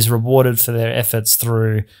is rewarded for their efforts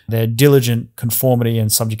through their diligent conformity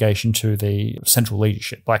and subjugation to the central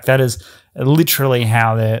leadership. Like, that is literally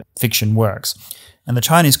how their fiction works. And the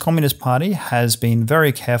Chinese Communist Party has been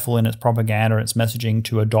very careful in its propaganda and its messaging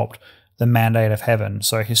to adopt the mandate of heaven.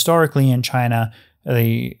 So historically in China,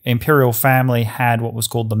 the imperial family had what was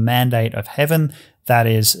called the mandate of heaven. That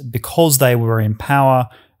is, because they were in power,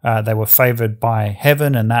 they were favored by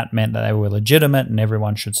heaven, and that meant that they were legitimate and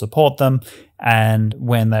everyone should support them. And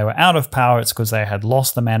when they were out of power, it's because they had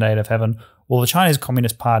lost the mandate of heaven. Well, the Chinese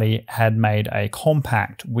Communist Party had made a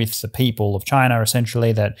compact with the people of China,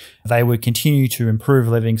 essentially, that they would continue to improve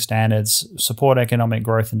living standards, support economic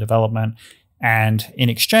growth and development, and in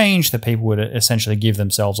exchange, the people would essentially give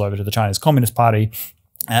themselves over to the Chinese Communist Party,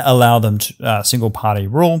 allow them to single-party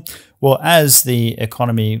rule. Well, as the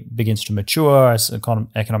economy begins to mature, as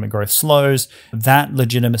economic growth slows, that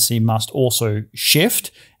legitimacy must also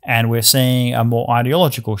shift, and we're seeing a more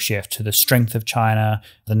ideological shift to the strength of China,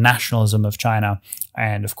 the nationalism of China,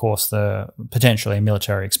 and of course the potentially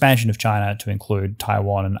military expansion of China to include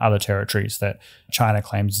Taiwan and other territories that China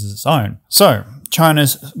claims as its own. So,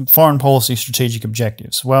 China's foreign policy strategic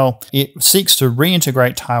objectives. Well, it seeks to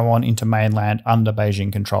reintegrate Taiwan into mainland under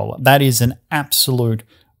Beijing control. That is an absolute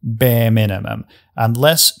bare minimum.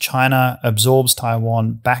 Unless China absorbs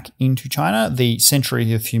Taiwan back into China, the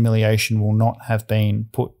century of humiliation will not have been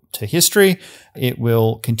put to history. It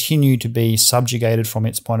will continue to be subjugated from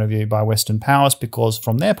its point of view by Western powers, because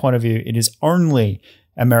from their point of view, it is only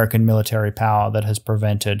American military power that has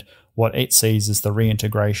prevented what it sees as the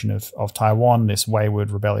reintegration of Taiwan, this wayward,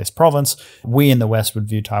 rebellious province. We in the West would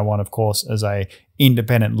view Taiwan, of course, as a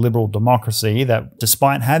independent liberal democracy that,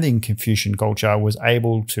 despite having Confucian culture, was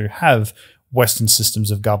able to have Western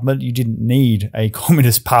systems of government. You didn't need a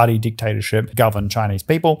Communist Party dictatorship to govern Chinese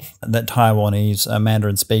people. That Taiwanese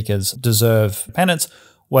Mandarin speakers deserve penance.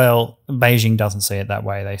 Well, Beijing doesn't see it that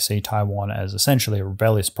way. They see Taiwan as essentially a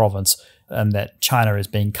rebellious province, and that China is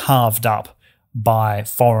being carved up by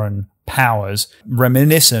foreign powers,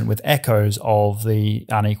 reminiscent with echoes of the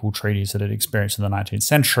unequal treaties that it experienced in the 19th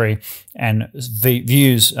century, and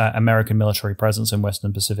views American military presence in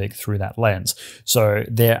Western Pacific through that lens. So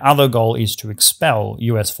their other goal is to expel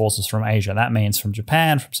US forces from Asia. That means from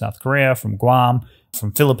Japan, from South Korea, from Guam,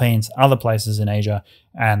 from Philippines, other places in Asia,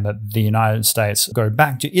 and that the United States go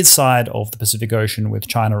back to its side of the Pacific Ocean, with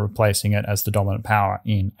China replacing it as the dominant power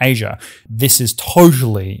in Asia. This is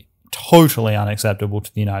totally unacceptable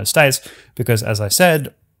to the United States because, as I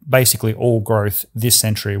said, basically all growth this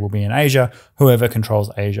century will be in Asia. Whoever controls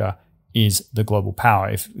Asia is the global power.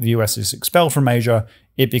 If the US is expelled from Asia,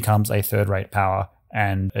 it becomes a third-rate power,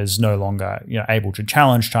 and is no longer able to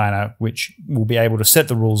challenge China, which will be able to set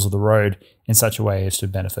the rules of the road in such a way as to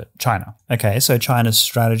benefit China. Okay, so China's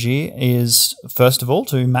strategy is, first of all,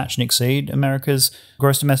 to match and exceed America's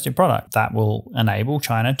gross domestic product. That will enable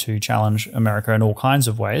China to challenge America in all kinds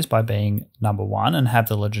of ways by being number one and have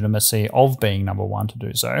the legitimacy of being number one to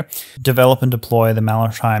do so. Develop and deploy the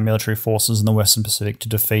maritime military forces in the Western Pacific to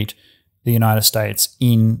defeat the United States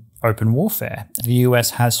in open warfare. The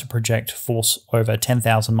US has to project force over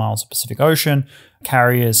 10,000 miles of Pacific Ocean,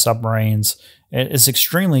 carriers, submarines. It is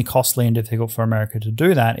extremely costly and difficult for America to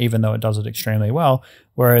do that, even though it does it extremely well,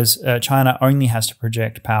 whereas China only has to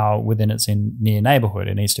project power within its near neighborhood.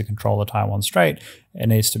 It needs to control the Taiwan Strait. It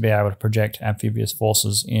needs to be able to project amphibious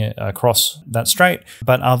forces across that strait.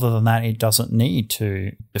 But other than that, it doesn't need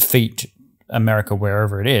to defeat America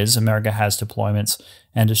wherever it is. America has deployments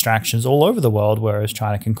and distractions all over the world, whereas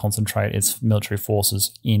China can concentrate its military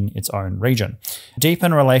forces in its own region.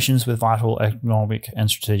 Deepen relations with vital economic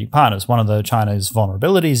and strategic partners. One of China's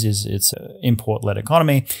vulnerabilities is its import-led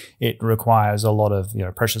economy. It requires a lot of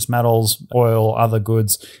precious metals, oil, other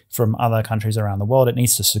goods from other countries around the world. It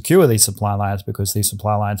needs to secure these supply lines because these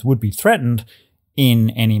supply lines would be threatened in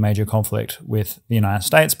any major conflict with the United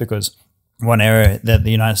States, because one area that the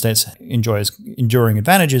United States enjoys enduring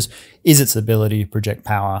advantages is its ability to project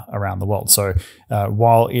power around the world. So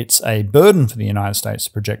while it's a burden for the United States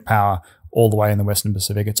to project power all the way in the Western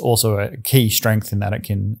Pacific, it's also a key strength in that it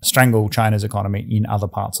can strangle China's economy in other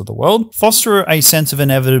parts of the world. Foster a sense of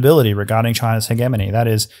inevitability regarding China's hegemony. That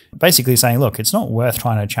is basically saying, look, it's not worth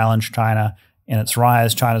trying to challenge China in its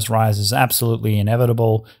rise. China's rise is absolutely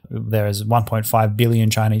inevitable. There is 1.5 billion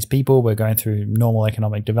Chinese people. We're going through normal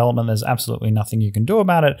economic development. There's absolutely nothing you can do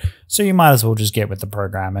about it. So you might as well just get with the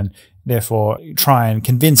program and therefore try and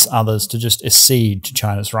convince others to just accede to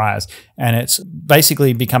China's rise. And it's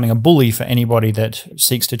basically becoming a bully for anybody that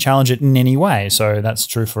seeks to challenge it in any way. So that's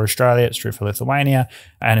true for Australia, it's true for Lithuania,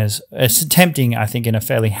 and it's attempting, I think, in a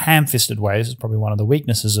fairly ham-fisted way, this is probably one of the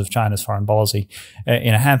weaknesses of China's foreign policy,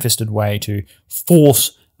 in a ham-fisted way to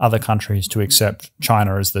force other countries to accept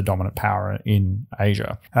China as the dominant power in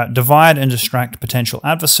Asia. Divide and distract potential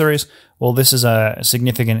adversaries. Well, this is a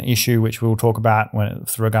significant issue which we'll talk about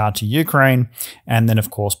with regard to Ukraine, and then, of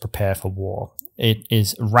course, prepare for war. It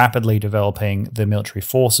is rapidly developing the military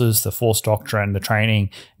forces, the force doctrine, the training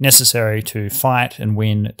necessary to fight and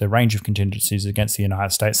win the range of contingencies against the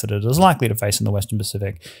United States that it is likely to face in the Western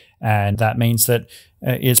Pacific. And that means that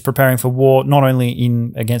it's preparing for war not only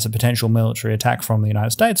against a potential military attack from the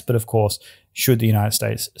United States, but of course, should the United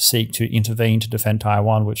States seek to intervene to defend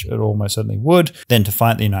Taiwan, which it almost certainly would, then to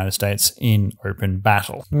fight the United States in open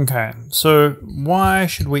battle. Okay, so why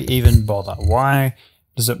should we even bother? Why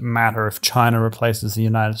does it matter if China replaces the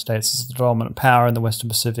United States as the dominant power in the Western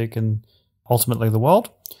Pacific and ultimately the world?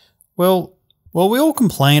 Well, we all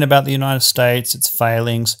complain about the United States, its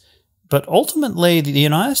failings, but ultimately the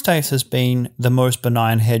United States has been the most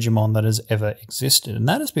benign hegemon that has ever existed, and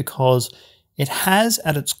that is because it has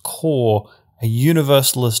at its core a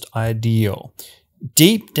universalist ideal.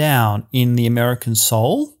 Deep down in the American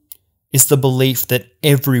soul is the belief that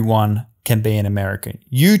everyone can be an American.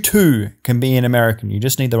 You too can be an American. You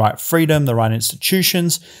just need the right freedom, the right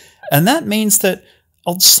institutions. And that means that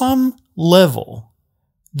on some level,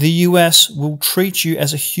 the US will treat you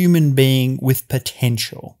as a human being with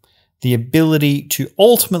potential, the ability to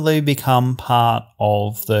ultimately become part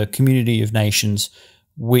of the community of nations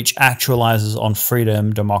which actualizes on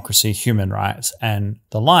freedom, democracy, human rights, and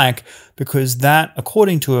the like, because that,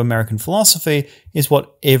 according to American philosophy, is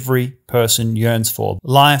what every person yearns for: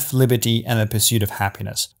 life, liberty, and the pursuit of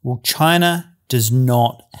happiness. Well, China does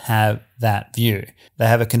not have that view. They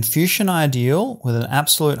have a Confucian ideal with an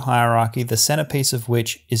absolute hierarchy, the centerpiece of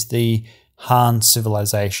which is the Han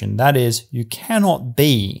civilization. That is, you cannot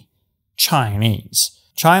be Chinese.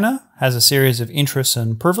 China has a series of interests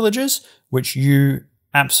and privileges which you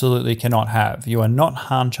absolutely cannot have. You are not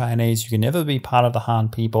Han Chinese. You can never be part of the Han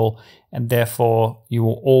people, and therefore you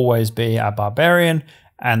will always be a barbarian.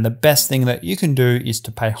 And the best thing that you can do is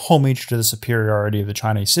to pay homage to the superiority of the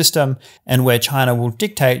Chinese system, and where China will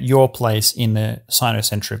dictate your place in the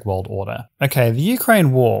Sino-Centric world order. Okay, the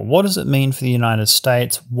Ukraine war. What does it mean for the United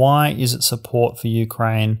States? Why is its support for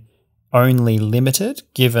Ukraine only limited,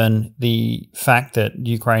 given the fact that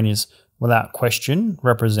Ukraine is without question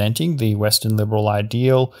representing the Western liberal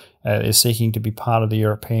ideal, is seeking to be part of the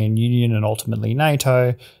European Union and ultimately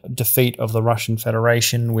NATO. Defeat of the Russian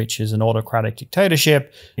Federation, which is an autocratic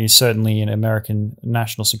dictatorship, is certainly an American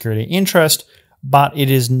national security interest, but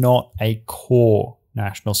it is not a core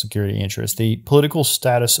national security interest. The political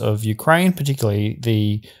status of Ukraine, particularly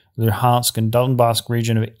the the Luhansk and Donbass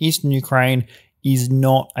region of eastern Ukraine is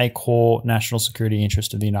not a core national security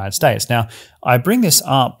interest of the United States. Now, I bring this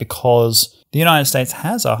up because the United States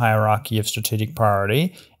has a hierarchy of strategic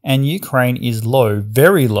priority, and Ukraine is low,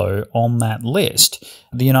 very low on that list.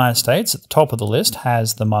 The United States, at the top of the list,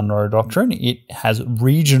 has the Monroe Doctrine. It has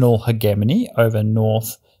regional hegemony over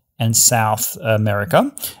North and South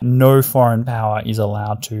America. No foreign power is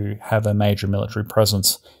allowed to have a major military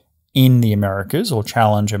presence in the Americas or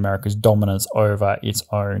challenge America's dominance over its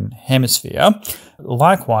own hemisphere.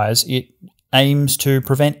 Likewise, it aims to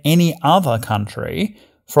prevent any other country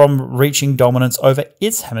from reaching dominance over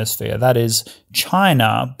its hemisphere. That is,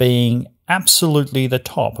 China being absolutely the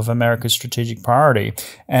top of America's strategic priority.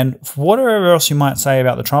 And whatever else you might say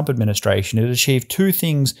about the Trump administration, it achieved two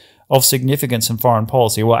things of significance in foreign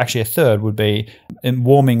policy. Well, actually, a third would be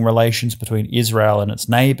warming relations between Israel and its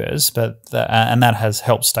neighbors, and that has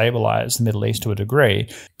helped stabilize the Middle East to a degree.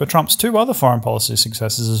 But Trump's two other foreign policy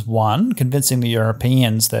successes is, one, convincing the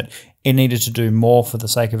Europeans that it needed to do more for the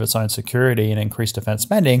sake of its own security and increase defense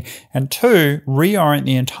spending, and two, reorient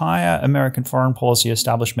the entire American foreign policy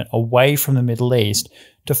establishment away from the Middle East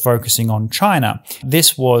to focusing on China.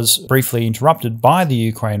 This was briefly interrupted by the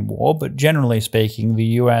Ukraine war, but generally speaking, the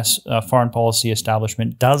US foreign policy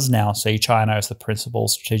establishment does now see China as the principal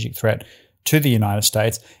strategic threat to the United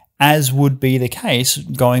States, as would be the case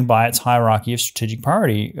going by its hierarchy of strategic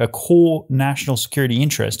priority. A core national security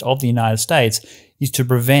interest of the United States is to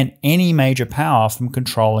prevent any major power from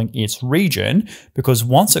controlling its region, because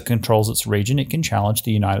once it controls its region, it can challenge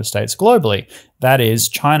the United States globally. That is,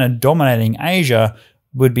 China dominating Asia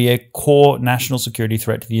would be a core national security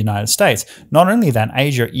threat to the United States. Not only that,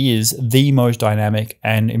 Asia is the most dynamic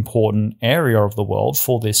and important area of the world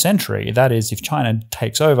for this century. That is, if China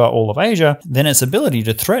takes over all of Asia, then its ability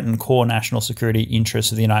to threaten core national security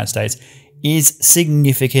interests of the United States is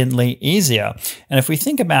significantly easier. And if we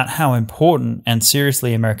think about how important and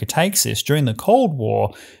seriously America takes this, during the Cold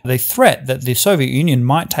War, the threat that the Soviet Union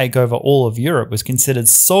might take over all of Europe was considered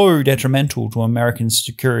so detrimental to American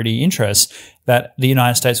security interests that the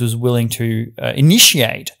United States was willing to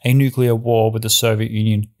initiate a nuclear war with the Soviet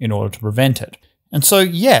Union in order to prevent it. And so,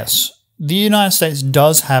 yes, the United States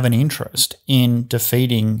does have an interest in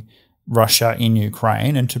defeating Russia in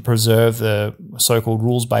Ukraine and to preserve the so-called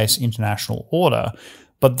rules-based international order.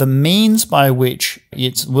 But the means by which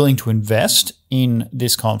it's willing to invest in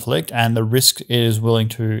this conflict and the risk it is willing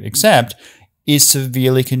to accept is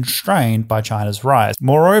severely constrained by China's rise.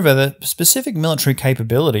 Moreover, the specific military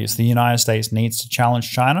capabilities the United States needs to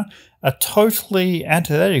challenge China are totally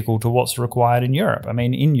antithetical to what's required in Europe. I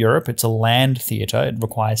mean, in Europe, it's a land theatre. It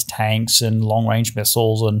requires tanks and long-range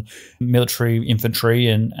missiles and military infantry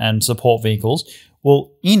and support vehicles.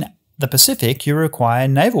 Well, in the Pacific, you require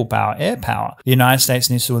naval power, air power. The United States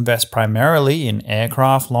needs to invest primarily in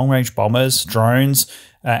aircraft, long-range bombers, drones,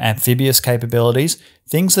 amphibious capabilities,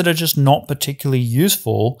 things that are just not particularly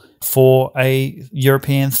useful for a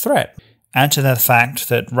European threat. Add to the fact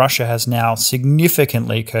that Russia has now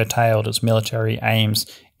significantly curtailed its military aims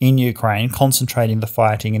in Ukraine, concentrating the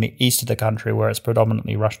fighting in the east of the country where it's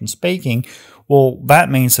predominantly Russian-speaking. Well, that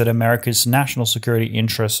means that America's national security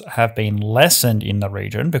interests have been lessened in the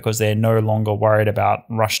region because they're no longer worried about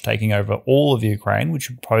Russia taking over all of Ukraine, which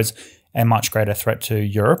would pose a much greater threat to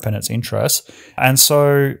Europe and its interests. And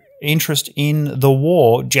so interest in the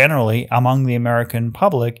war generally among the American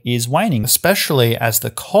public is waning, especially as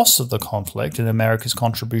the cost of the conflict and America's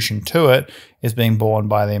contribution to it is being borne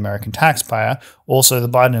by the American taxpayer. Also, the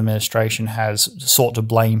Biden administration has sought to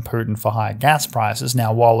blame Putin for high gas prices.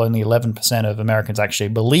 Now, while only 11% of Americans actually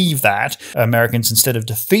believe that, Americans, instead of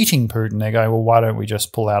defeating Putin, they go, well, why don't we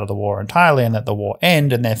just pull out of the war entirely and let the war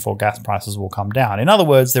end, and therefore gas prices will come down. In other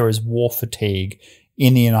words, there is war fatigue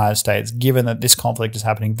in the United States, given that this conflict is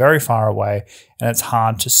happening very far away, and it's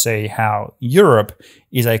hard to see how Europe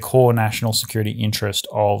is a core national security interest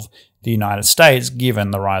of the United States, given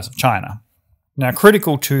the rise of China. Now,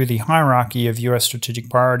 critical to the hierarchy of US strategic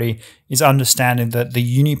priority is understanding that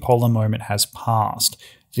the unipolar moment has passed.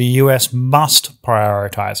 The US must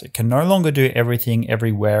prioritize. It can no longer do everything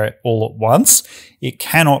everywhere all at once. It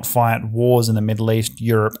cannot fight wars in the Middle East,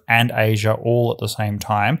 Europe, and Asia all at the same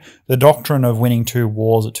time. The doctrine of winning two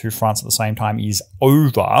wars at two fronts at the same time is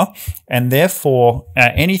over, and therefore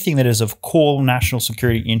anything that is of core national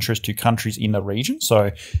security interest to countries in the region.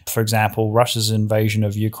 So, for example, Russia's invasion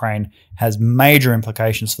of Ukraine has major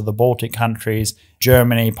implications for the Baltic countries,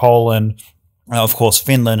 Germany, Poland, Of course,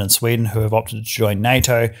 Finland and Sweden, who have opted to join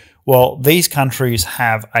NATO. Well, these countries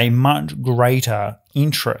have a much greater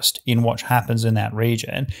interest in what happens in that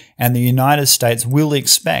region, and the United States will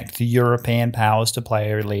expect the European powers to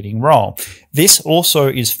play a leading role. This also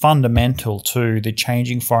is fundamental to the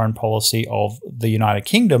changing foreign policy of the United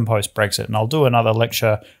Kingdom post-Brexit, and I'll do another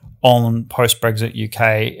lecture on post-Brexit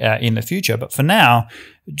UK in the future. But for now,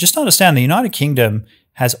 just understand the United Kingdom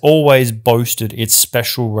has always boasted its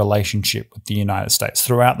special relationship with the United States.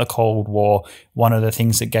 Throughout the Cold War, one of the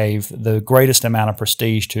things that gave the greatest amount of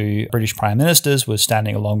prestige to British prime ministers was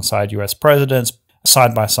standing alongside US presidents,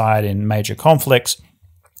 side by side in major conflicts.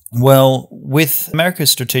 Well, with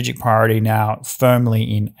America's strategic priority now firmly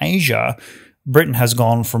in Asia, Britain has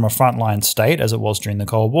gone from a frontline state, as it was during the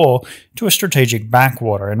Cold War, to a strategic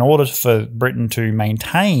backwater. In order for Britain to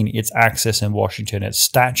maintain its access in Washington, its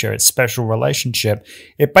stature, its special relationship,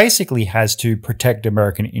 it basically has to protect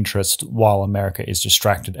American interests while America is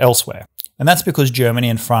distracted elsewhere. And that's because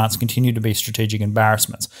Germany and France continue to be strategic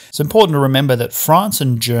embarrassments. It's important to remember that France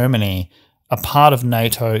and Germany are part of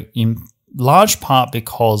NATO in large part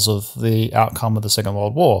because of the outcome of the Second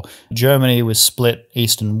World War. Germany was split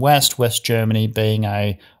east and west, West Germany being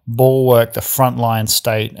a bulwark, the frontline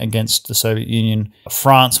state against the Soviet Union.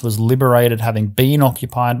 France was liberated, having been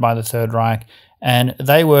occupied by the Third Reich, and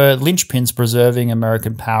they were linchpins preserving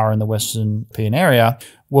American power in the Western European area.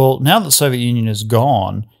 Well, now that the Soviet Union is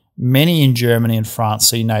gone, many in Germany and France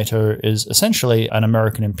see NATO as essentially an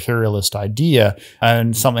American imperialist idea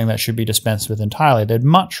and something that should be dispensed with entirely. They'd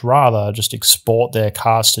much rather just export their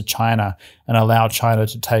cars to China and allow China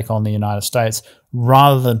to take on the United States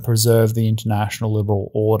rather than preserve the international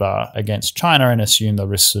liberal order against China and assume the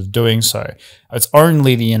risks of doing so. It's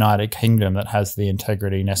only the United Kingdom that has the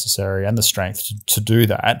integrity necessary and the strength to do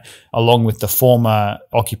that, along with the former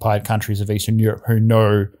occupied countries of Eastern Europe who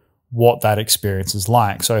know what that experience is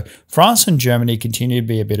like. So France and Germany continue to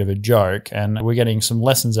be a bit of a joke, and we're getting some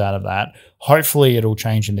lessons out of that. Hopefully it'll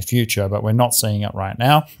change in the future, but we're not seeing it right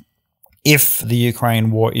now. If the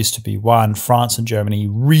Ukraine war is to be won, France and Germany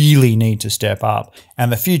really need to step up, and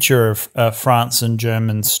the future of France and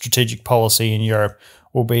German's strategic policy in Europe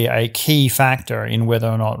will be a key factor in whether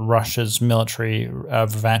or not Russia's military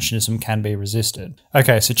revisionism can be resisted.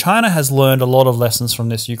 Okay, so China has learned a lot of lessons from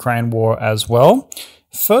this Ukraine war as well.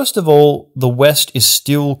 First of all, the West is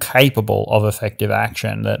still capable of effective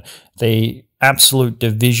action, that the absolute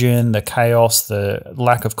division, the chaos, the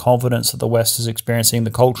lack of confidence that the West is experiencing,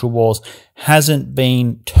 the cultural wars, hasn't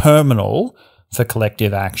been terminal for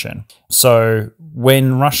collective action. So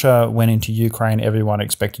when Russia went into Ukraine, everyone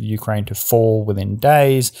expected Ukraine to fall within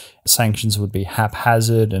days, sanctions would be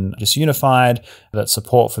haphazard and disunified, that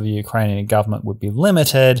support for the Ukrainian government would be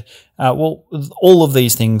limited. Well, all of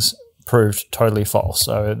these things proved totally false.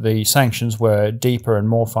 So the sanctions were deeper and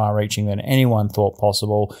more far-reaching than anyone thought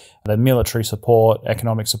possible. The military support,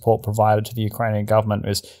 economic support provided to the Ukrainian government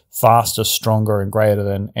is faster, stronger, and greater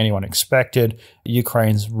than anyone expected.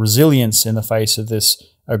 Ukraine's resilience in the face of this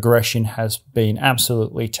aggression has been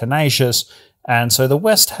absolutely tenacious, and so the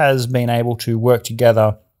West has been able to work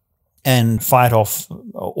together and fight off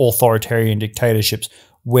authoritarian dictatorships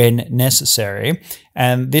when necessary.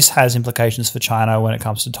 And this has implications for China when it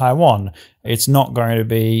comes to Taiwan. It's not going to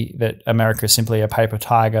be that America is simply a paper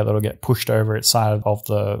tiger that will get pushed over its side of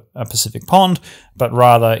the Pacific pond, but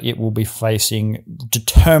rather it will be facing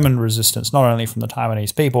determined resistance, not only from the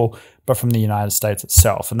Taiwanese people, but from the United States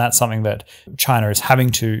itself. And that's something that China is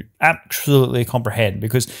having to absolutely comprehend,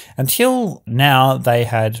 because until now they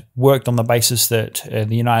had worked on the basis that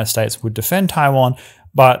the United States would defend Taiwan,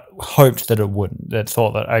 but hoped that it wouldn't. They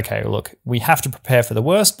thought that, okay, look, we have to prepare for the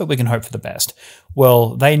worst, but we can hope for the best.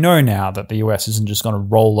 Well, they know now that the US isn't just going to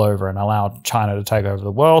roll over and allow China to take over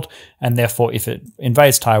the world, and therefore if it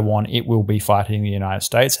invades Taiwan, it will be fighting the United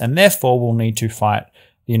States, and therefore will need to fight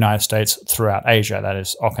the United States throughout Asia. That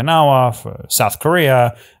is Okinawa, for South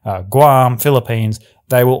Korea, Guam, Philippines.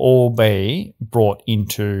 They will all be brought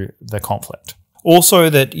into the conflict. Also,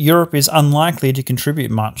 that Europe is unlikely to contribute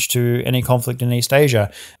much to any conflict in East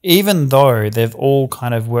Asia. Even though they've all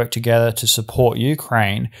kind of worked together to support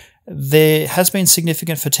Ukraine, there has been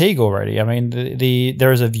significant fatigue already. I mean,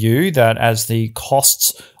 there is a view that as the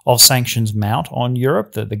costs of sanctions mount on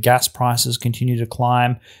Europe, that the gas prices continue to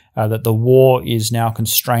climb, that the war is now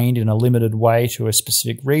constrained in a limited way to a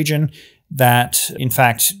specific region, that, in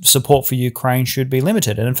fact, support for Ukraine should be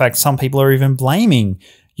limited. And in fact, some people are even blaming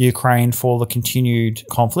Ukraine for the continued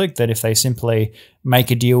conflict, that if they simply make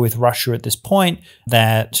a deal with Russia at this point,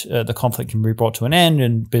 that the conflict can be brought to an end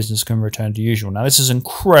and business can return to usual. Now, this is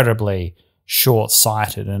incredibly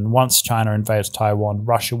short-sighted. And once China invades Taiwan,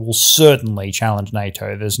 Russia will certainly challenge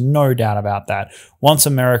NATO. There's no doubt about that. Once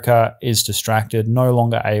America is distracted, no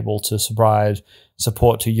longer able to provide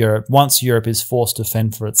support to Europe, once Europe is forced to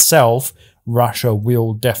fend for itself, Russia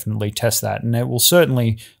will definitely test that. And it will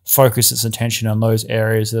certainly focus its attention on those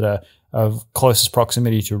areas that are of closest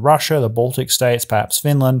proximity to Russia, the Baltic states, perhaps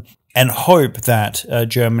Finland, and hope that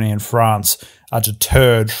Germany and France are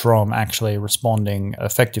deterred from actually responding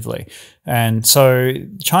effectively. And so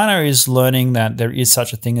China is learning that there is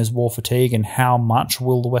such a thing as war fatigue, and how much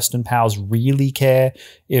will the Western powers really care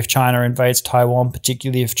if China invades Taiwan,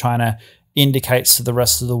 particularly if China indicates to the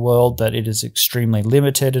rest of the world that it is extremely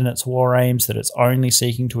limited in its war aims, that it's only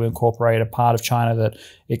seeking to incorporate a part of China that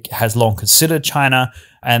it has long considered China,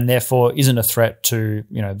 and therefore isn't a threat to,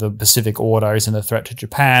 the Pacific Order, isn't a threat to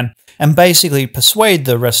Japan, and basically persuade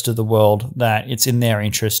the rest of the world that it's in their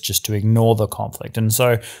interest just to ignore the conflict. And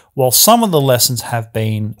so while some of the lessons have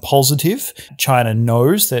been positive, China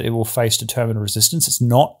knows that it will face determined resistance. It's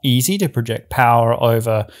not easy to project power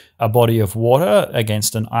over a body of water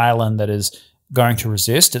against an island that is going to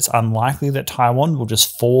resist. It's unlikely that Taiwan will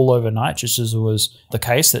just fall overnight, just as was the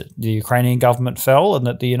case that the Ukrainian government fell, and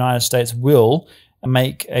that the United States will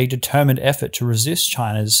make a determined effort to resist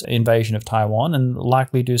China's invasion of Taiwan, and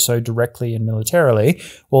likely do so directly and militarily.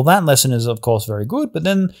 Well, that lesson is, of course, very good, but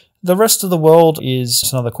then the rest of the world is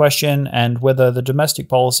another question, and whether the domestic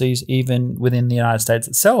policies, even within the United States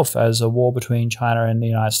itself, as a war between China and the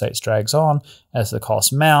United States drags on, as the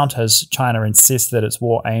costs mount, as China insists that its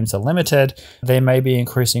war aims are limited, there may be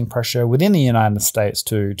increasing pressure within the United States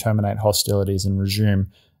to terminate hostilities and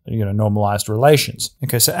resume normalized relations.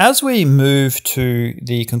 Okay, so as we move to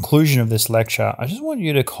the conclusion of this lecture, I just want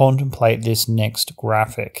you to contemplate this next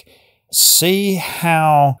graphic. See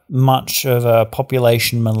how much of a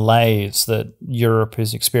population malaise that Europe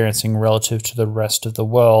is experiencing relative to the rest of the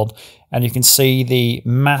world. And you can see the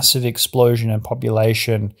massive explosion in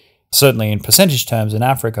population, certainly in percentage terms in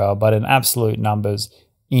Africa, but in absolute numbers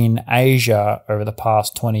in Asia over the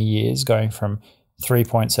past 20 years, going from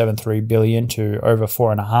 3.73 billion to over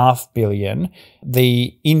 4.5 billion.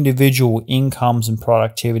 The individual incomes and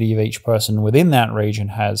productivity of each person within that region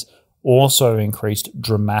has also increased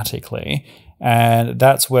dramatically. And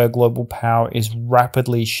that's where global power is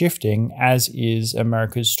rapidly shifting, as is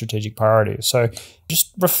America's strategic priorities. So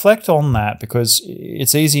just reflect on that, because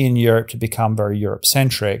it's easy in Europe to become very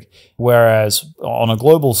Europe-centric, whereas on a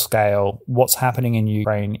global scale, what's happening in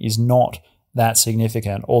Ukraine is not that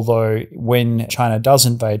significant. Although when China does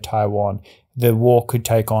invade Taiwan, the war could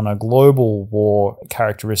take on a global war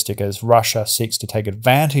characteristic as Russia seeks to take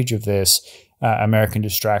advantage of this American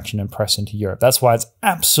distraction and press into Europe. That's why it's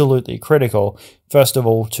absolutely critical, first of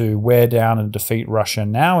all, to wear down and defeat Russia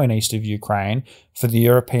now in east of Ukraine, for the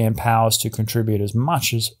European powers to contribute as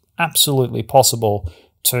much as absolutely possible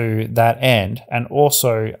to that end, and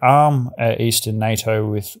also arm Eastern NATO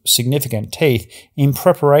with significant teeth in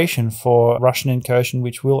preparation for Russian incursion,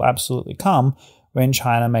 which will absolutely come when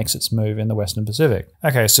China makes its move in the Western Pacific.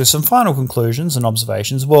 Okay, so some final conclusions and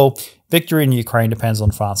observations. Well, victory in Ukraine depends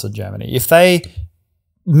on France and Germany. If they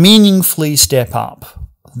meaningfully step up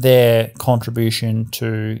their contribution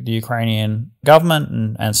to the Ukrainian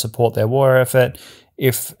government and support their war effort,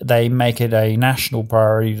 if they make it a national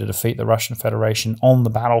priority to defeat the Russian Federation on the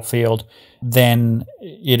battlefield, then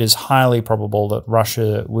it is highly probable that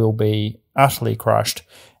Russia will be utterly crushed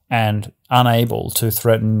and unable to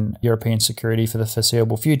threaten European security for the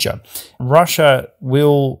foreseeable future. Russia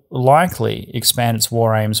will likely expand its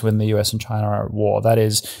war aims when the US and China are at war. That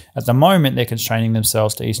is, at the moment, they're constraining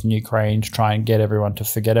themselves to eastern Ukraine to try and get everyone to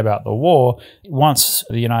forget about the war. Once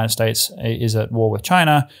the United States is at war with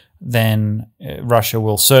China, then Russia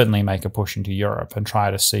will certainly make a push into Europe and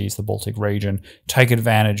try to seize the Baltic region, take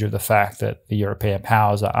advantage of the fact that the European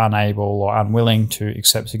powers are unable or unwilling to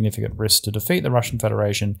accept significant risks to defeat the Russian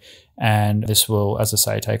Federation, and this will, as I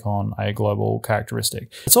say, take on a global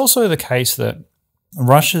characteristic. It's also the case that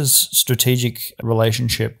Russia's strategic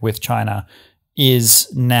relationship with China is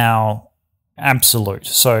now absolute.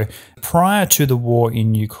 So prior to the war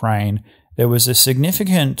in Ukraine, there was a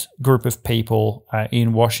significant group of people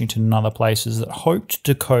in Washington and other places that hoped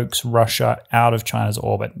to coax Russia out of China's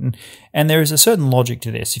orbit. And there is a certain logic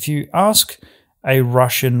to this. If you ask a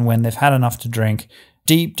Russian when they've had enough to drink,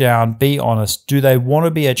 deep down, be honest, do they want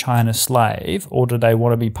to be a China slave, or do they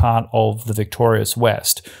want to be part of the victorious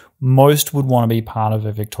West? most would want to be part of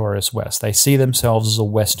a victorious West. They see themselves as a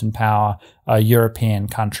Western power, a European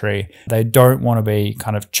country. They don't want to be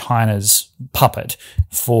kind of China's puppet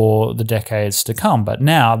for the decades to come. But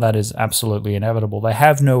now that is absolutely inevitable. They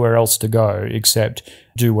have nowhere else to go except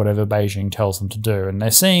do whatever Beijing tells them to do. And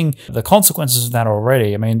they're seeing the consequences of that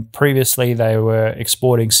already. I mean, previously they were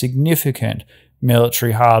exporting significant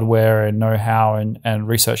military hardware and know-how and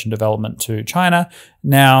research and development to China.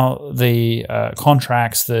 Now the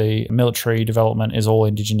contracts, the military development is all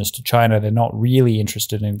indigenous to China. They're not really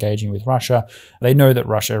interested in engaging with Russia. They know that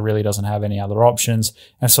Russia really doesn't have any other options.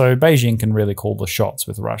 And so Beijing can really call the shots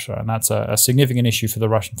with Russia. And that's a significant issue for the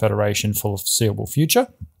Russian Federation for the foreseeable future.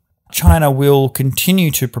 China will continue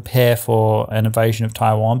to prepare for an invasion of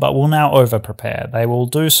Taiwan, but will now over-prepare. They will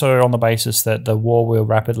do so on the basis that the war will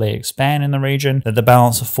rapidly expand in the region, that the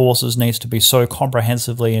balance of forces needs to be so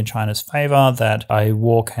comprehensively in China's favor that a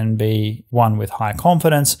war can be won with high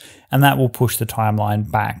confidence, and that will push the timeline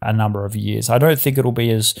back a number of years. I don't think it'll be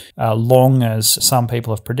as long as some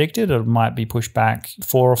people have predicted. It might be pushed back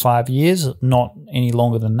 4 or 5 years, not any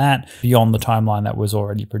longer than that, beyond the timeline that was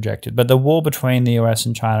already projected. But the war between the US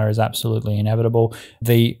and China is absolutely inevitable.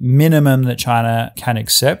 The minimum that China can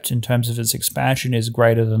accept in terms of its expansion is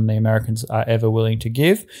greater than the Americans are ever willing to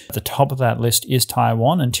give. At the top of that list is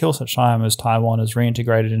Taiwan. Until such time as Taiwan is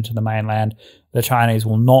reintegrated into the mainland, the Chinese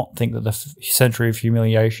will not think that the century of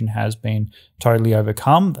humiliation has been totally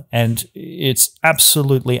overcome. And it's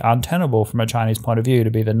absolutely untenable from a Chinese point of view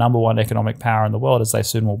to be the #1 economic power in the world, as they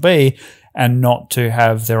soon will be, and not to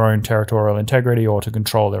have their own territorial integrity or to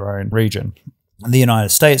control their own region. The United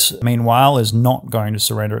States, meanwhile, is not going to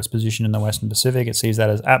surrender its position in the Western Pacific. It sees that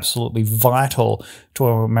as absolutely vital to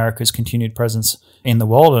America's continued presence in the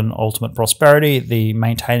world and ultimate prosperity, the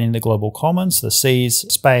maintaining the global commons, the seas,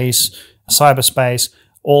 space, cyberspace.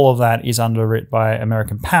 All of that is underwritten by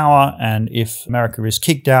American power, and if America is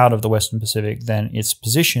kicked out of the Western Pacific, then its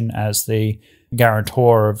position as the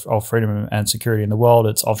guarantor of freedom and security in the world,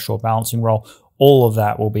 its offshore balancing role, all of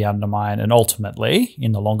that will be undermined, and ultimately,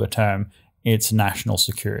 in the longer term, its national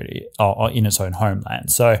security in its own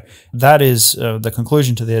homeland. So that is the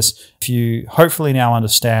conclusion to this. If you hopefully now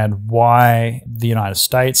understand why the United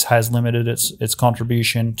States has limited its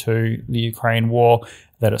contribution to the Ukraine war,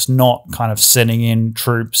 that it's not kind of sending in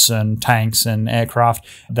troops and tanks and aircraft,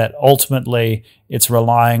 that ultimately it's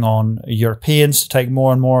relying on Europeans to take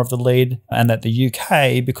more and more of the lead, and that the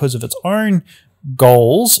UK, because of its own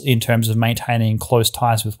goals in terms of maintaining close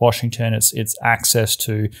ties with Washington, its access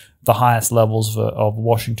to the highest levels of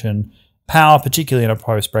Washington power, particularly in a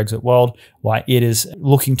post-Brexit world, why it is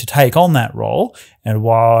looking to take on that role, and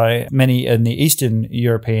why many in the Eastern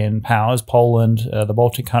European powers, Poland, the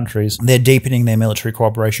Baltic countries, they're deepening their military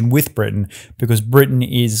cooperation with Britain, because Britain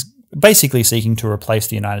is basically seeking to replace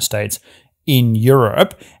the United States in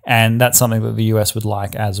Europe, and that's something that the US would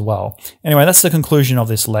like as well. Anyway, that's the conclusion of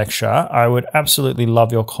this lecture. I would absolutely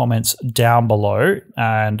love your comments down below,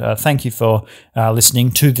 and thank you for listening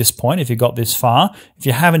to this point if you got this far. If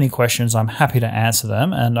you have any questions, I'm happy to answer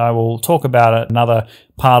them, and I will talk about another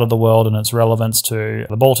part of the world and its relevance to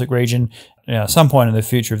the Baltic region at some point in the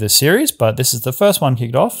future of this series, but this is the first one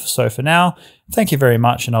kicked off. So for now, thank you very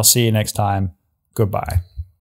much, and I'll see you next time. Goodbye.